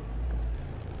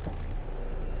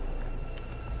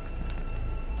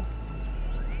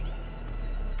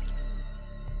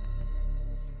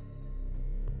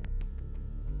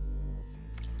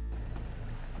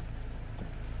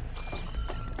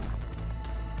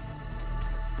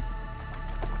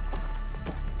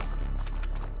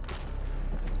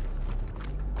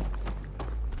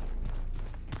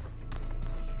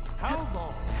 How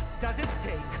long does it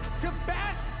take to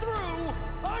bash through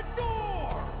a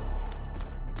door?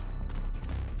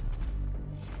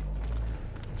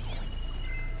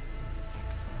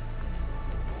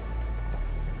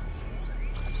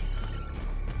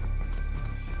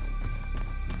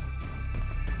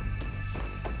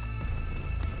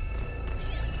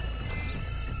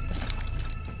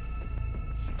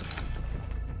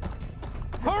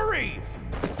 Hurry!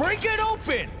 Break it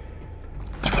open!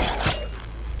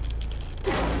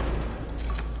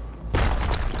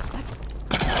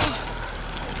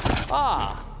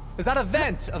 Ah, is that a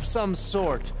vent of some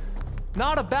sort?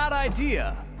 Not a bad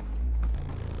idea.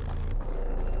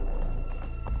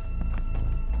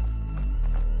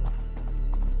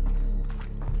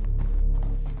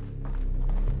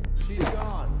 She's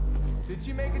gone. Did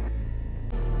she make it?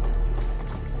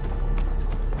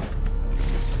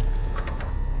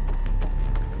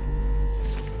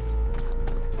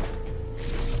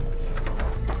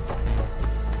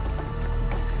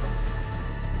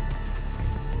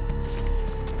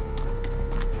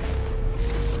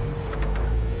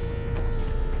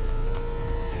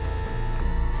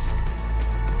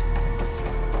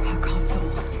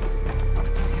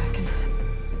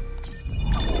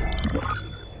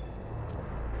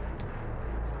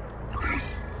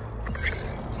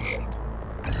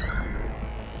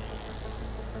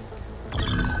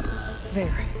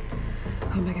 There.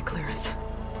 Omega clearance.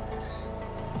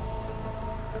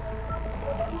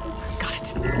 Got it.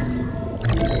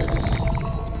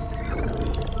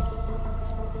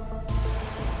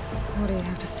 What do you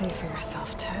have to say for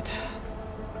yourself, Ted?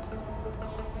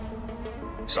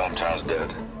 Somto's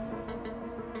dead.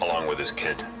 Along with his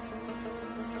kid.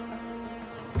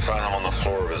 Found him on the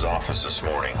floor of his office this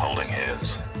morning, holding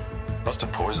hands. Must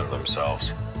have poisoned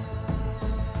themselves.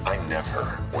 I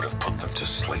never would have put them to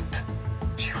sleep.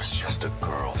 She was just a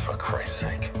girl, for Christ's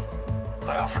sake.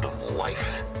 I offered them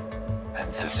life,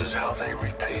 and this is how they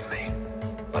repaid me,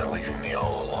 by leaving me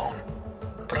all alone.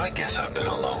 But I guess I've been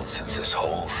alone since this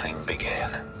whole thing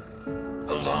began.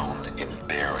 Alone in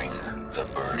bearing the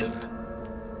burden.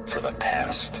 For the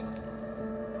past.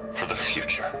 For the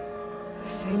future.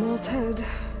 Same old Ted.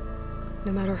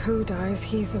 No matter who dies,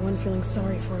 he's the one feeling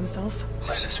sorry for himself.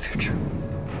 Liz's future.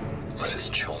 Liz's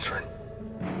children.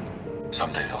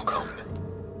 Someday they'll come,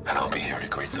 and I'll be here to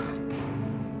greet them.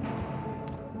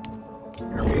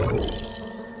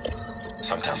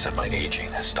 Sometimes said my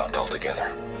aging has stopped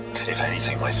altogether. If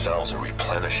anything, my cells are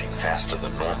replenishing faster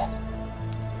than normal.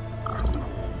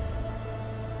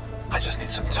 I just need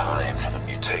some time for the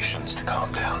mutations to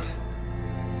calm down.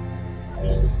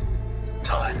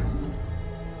 Time.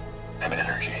 And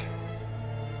energy.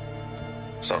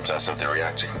 Sometimes if the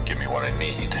reactor can give me what I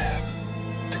need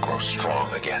to grow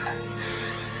strong again.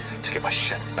 To get my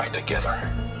shit back together.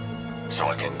 So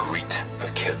I can greet the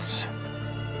kids.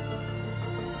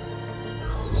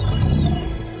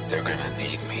 They're gonna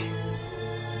need me.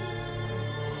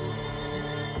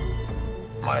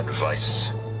 My advice.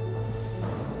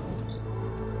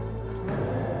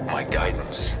 My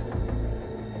guidance.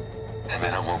 And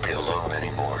then I won't be alone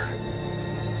anymore.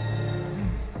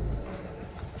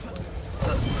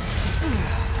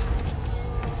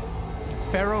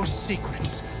 Faro's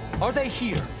secrets. Are they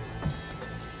here?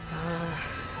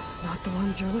 Not the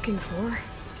ones you're looking for.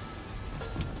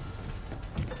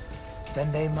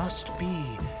 Then they must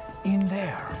be in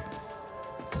there.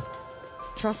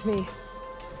 Trust me.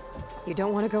 You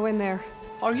don't want to go in there.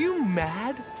 Are you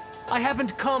mad? I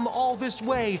haven't come all this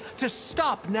way to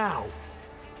stop now.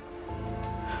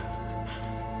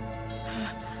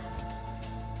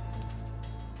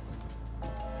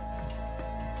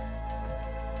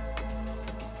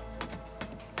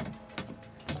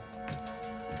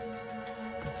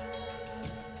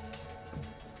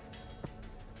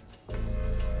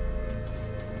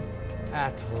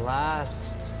 At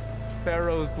last,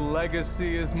 Faro's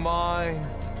legacy is mine.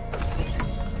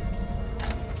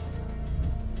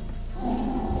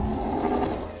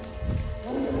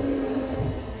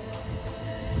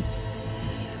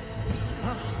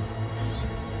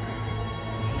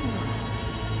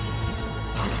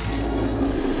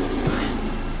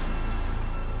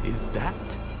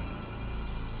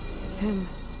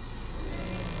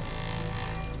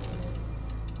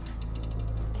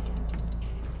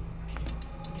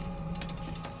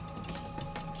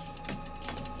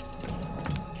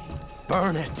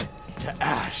 Burn it to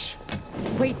ash.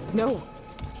 Wait, no.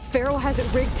 Faro has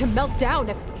it rigged to melt down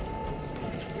if...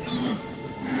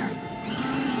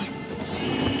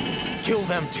 Kill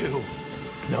them too.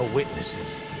 No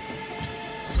witnesses.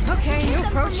 Okay, new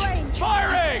approach.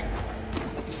 Firing!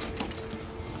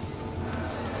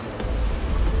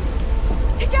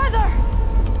 Together!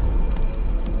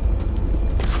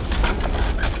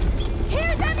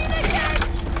 Here's ammunition!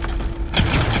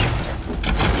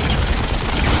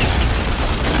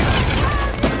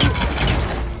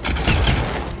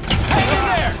 Hang in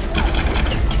there!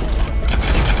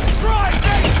 Drive,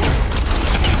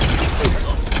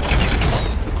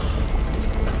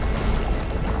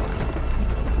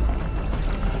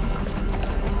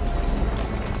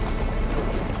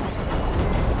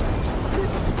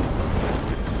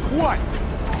 What?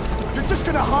 You're just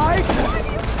gonna hide?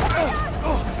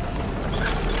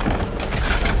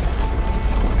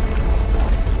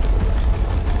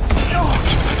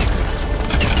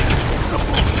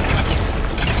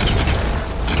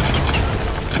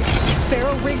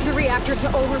 Faro rigged the reactor to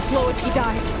overflow if he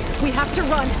dies. We have to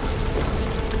run.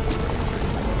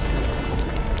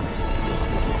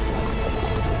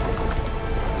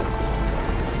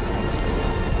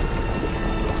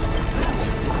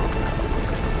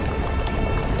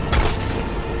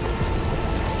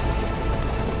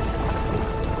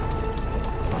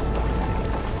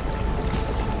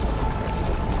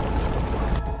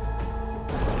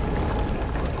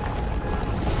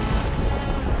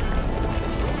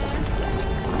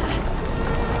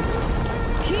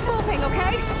 Keep moving,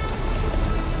 okay?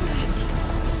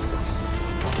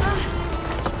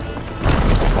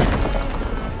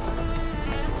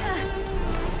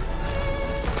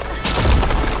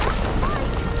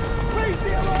 raise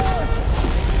the alarm!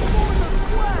 For the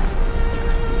Quen!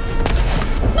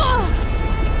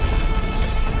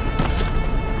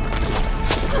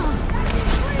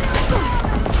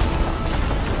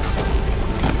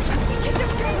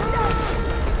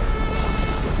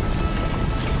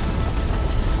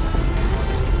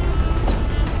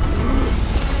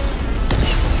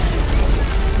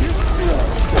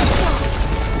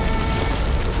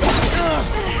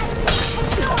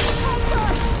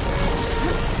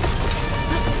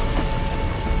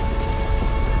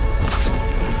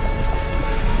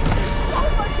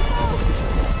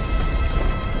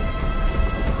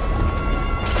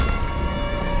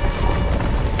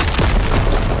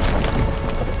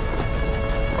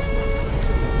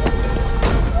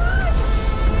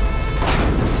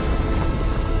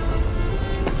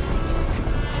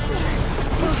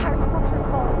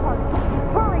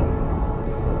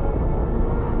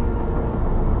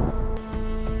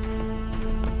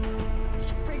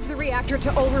 Reactor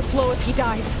to overflow if he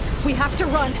dies. We have to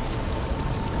run.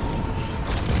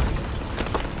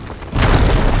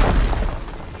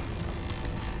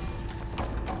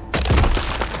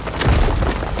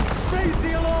 Raise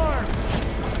the alarm!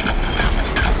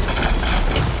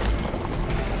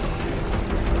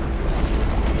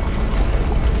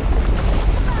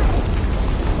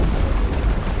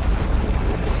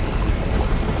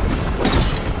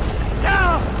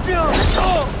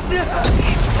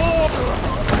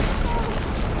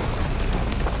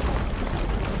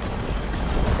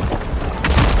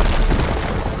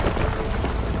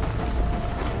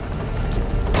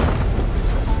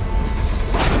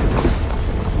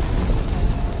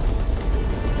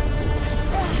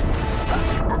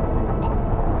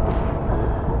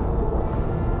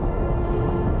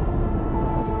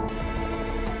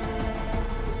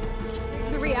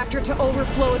 The reactor to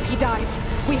overflow if he dies.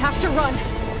 We have to run.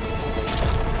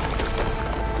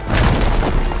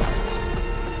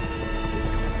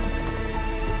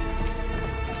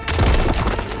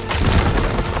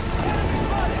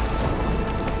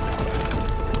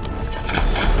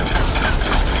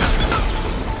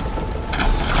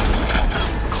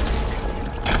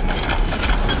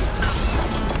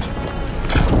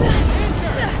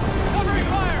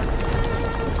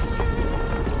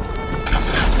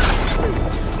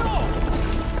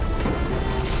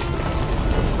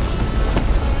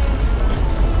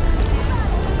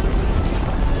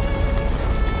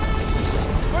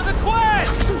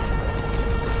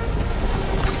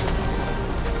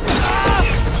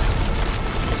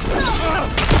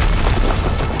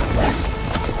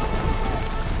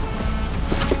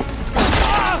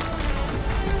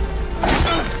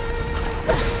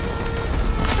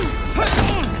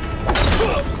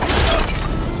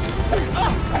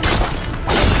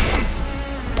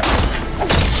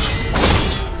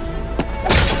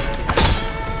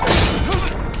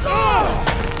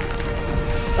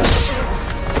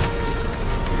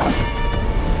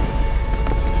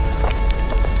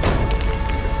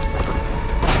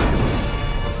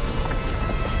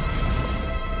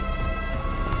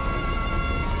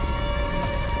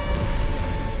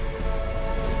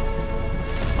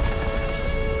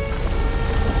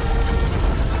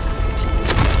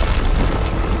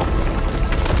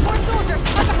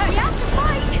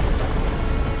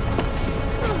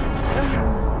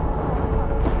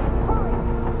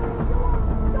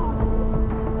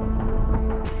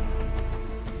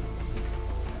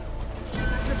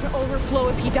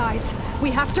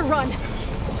 to run!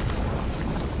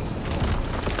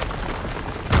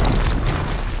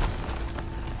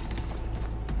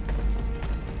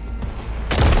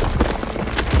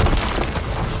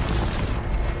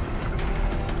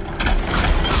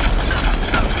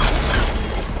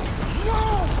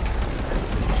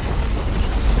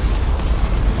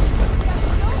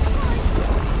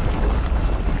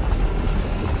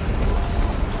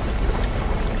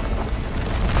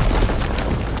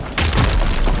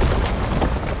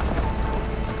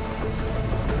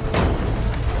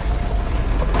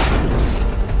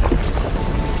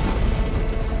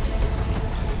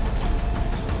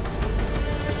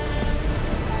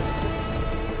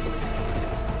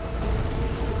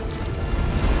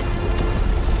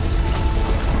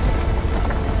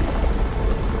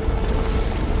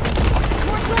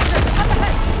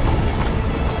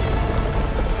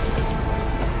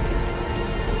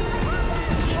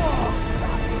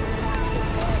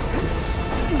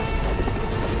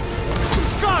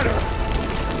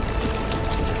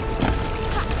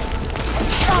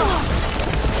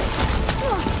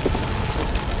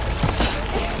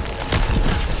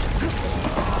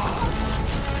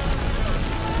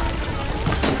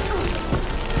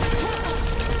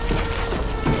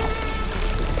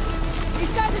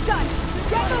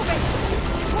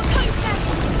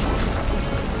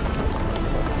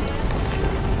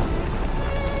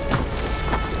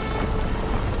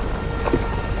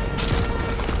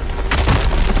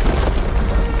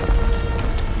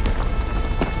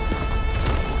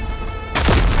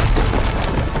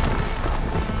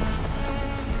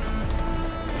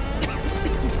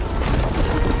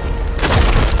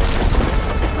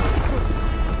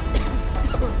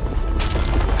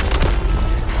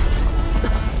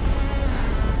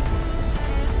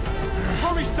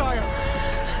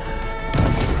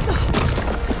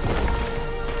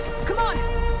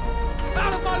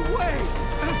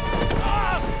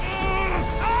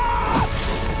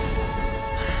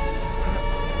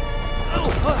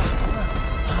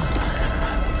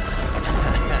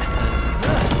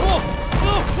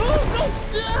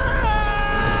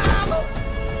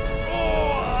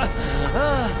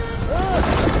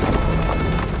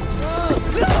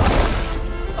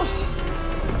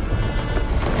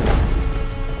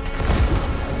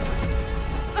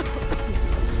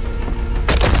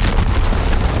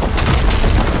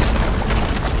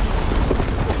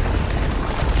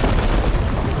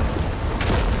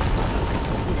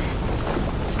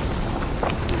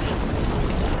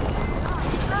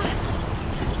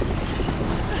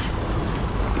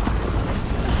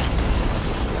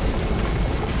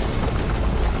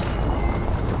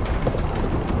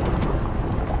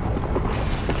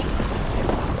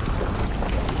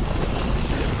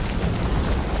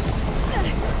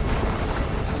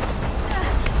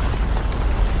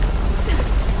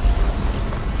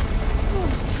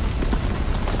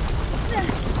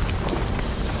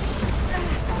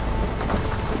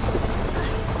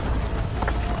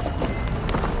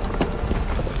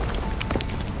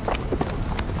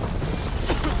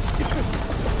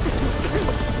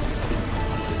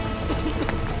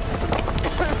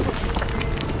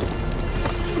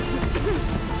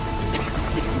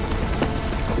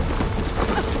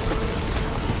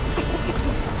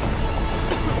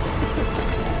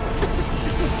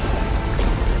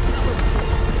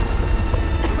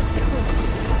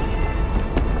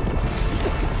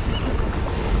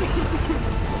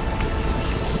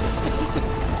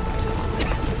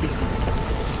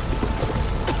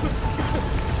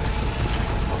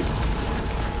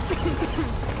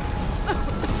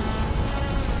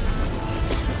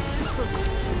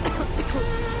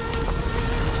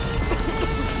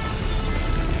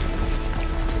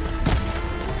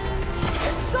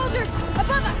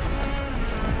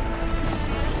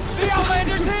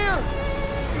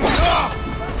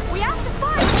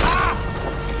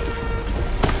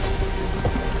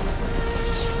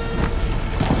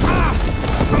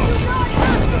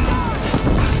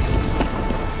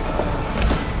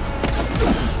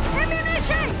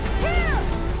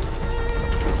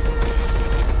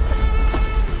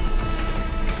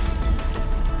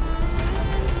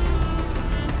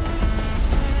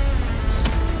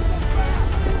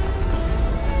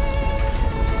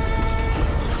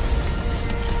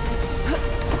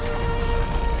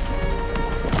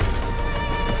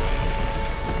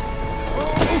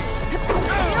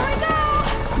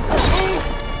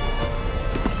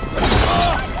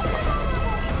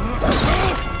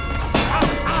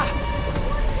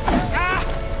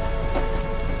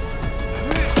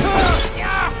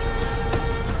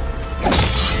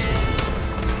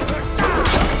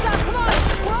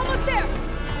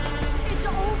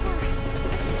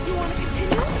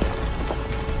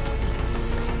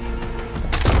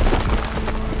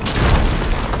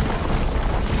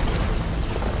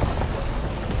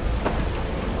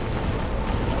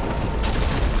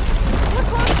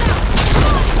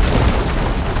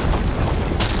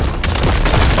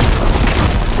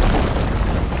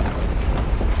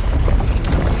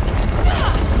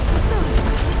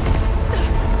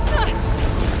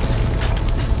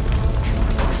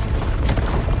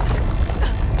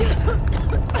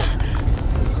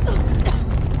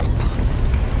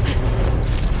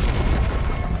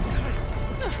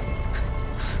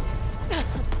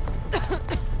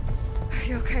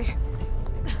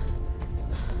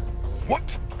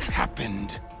 What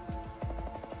happened?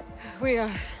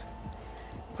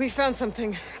 We found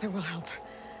something that will help.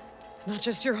 Not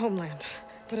just your homeland,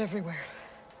 but everywhere.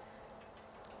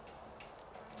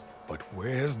 But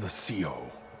where's the CO?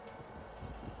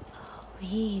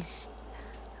 He's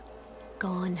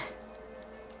gone.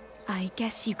 I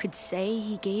guess you could say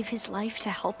he gave his life to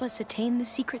help us attain the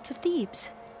secrets of Thebes.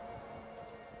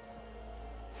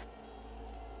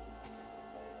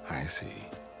 I see.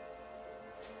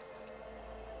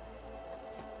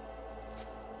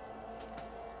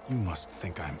 You must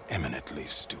think I'm eminently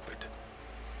stupid.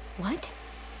 What?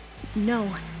 No.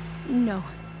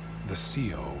 The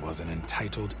CO was an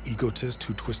entitled egotist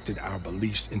who twisted our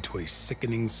beliefs into a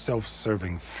sickening,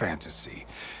 self-serving fantasy.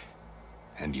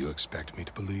 And you expect me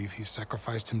to believe he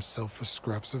sacrificed himself for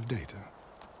scraps of data?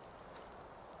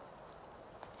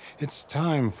 It's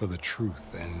time for the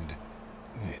truth, and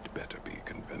it better be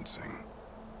convincing.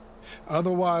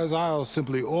 Otherwise, I'll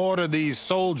simply order these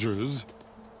soldiers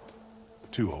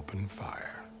to open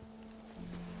fire.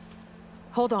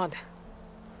 Hold on.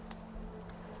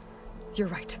 You're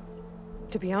right.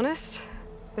 To be honest,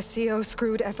 the CO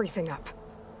screwed everything up.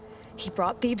 He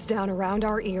brought Thebes down around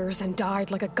our ears and died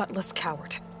like a gutless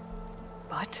coward.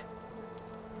 But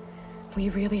we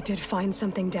really did find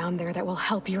something down there that will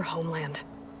help your homeland.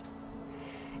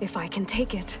 If I can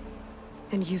take it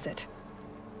and use it.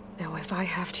 Now, if I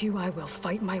have to, I will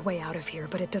fight my way out of here,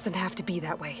 but it doesn't have to be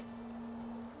that way.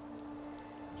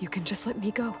 You can just let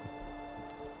me go.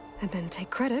 And then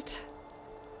take credit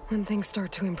when things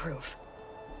start to improve.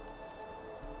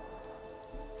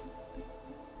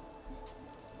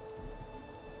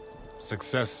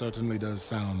 Success certainly does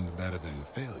sound better than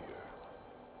failure.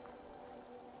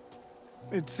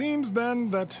 It seems then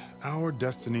that our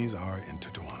destinies are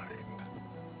intertwined.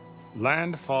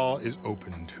 Landfall is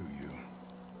open to you.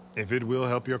 If it will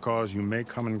help your cause, you may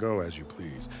come and go as you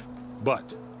please.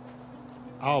 But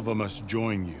Alva must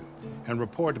join you and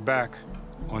report back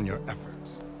on your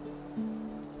efforts.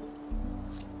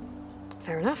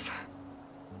 Fair enough.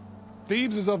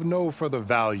 Thebes is of no further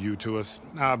value to us.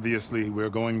 Obviously,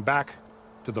 we're going back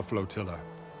to the flotilla.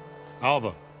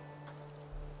 Alva,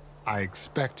 I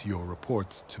expect your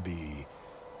reports to be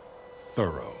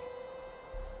thorough.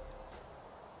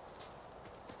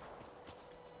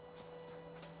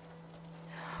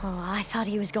 Oh, I thought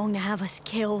he was going to have us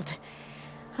killed.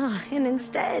 And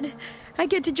instead, I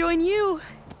get to join you.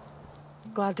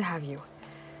 Glad to have you.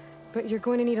 But you're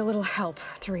going to need a little help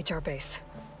to reach our base.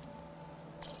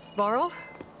 Varl,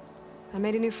 I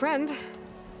made a new friend.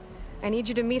 I need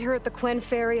you to meet her at the Quen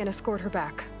ferry and escort her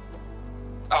back.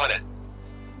 On it.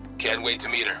 Can't wait to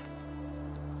meet her.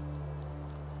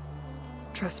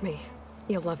 Trust me,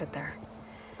 you'll love it there.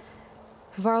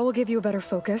 Varl will give you a better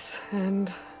focus,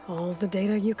 and all the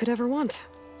data you could ever want.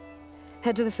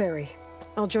 Head to the ferry.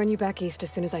 I'll join you back east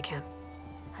as soon as I can.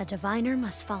 A diviner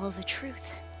must follow the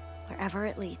truth, wherever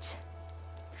it leads.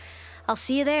 I'll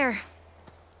see you there.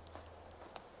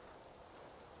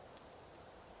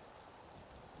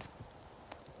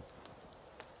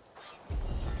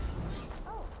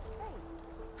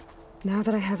 Now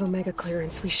that I have Omega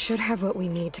clearance, we should have what we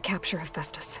need to capture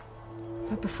Hephaestus.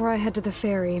 But before I head to the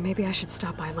ferry, maybe I should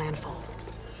stop by Landfall.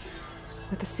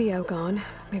 With the CO gone,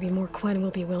 maybe more Quen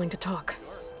will be willing to talk.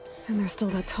 And there's still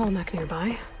that tall neck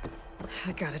nearby.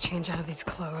 I gotta change out of these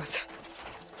clothes.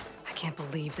 I can't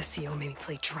believe the CO made me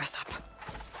play dress up.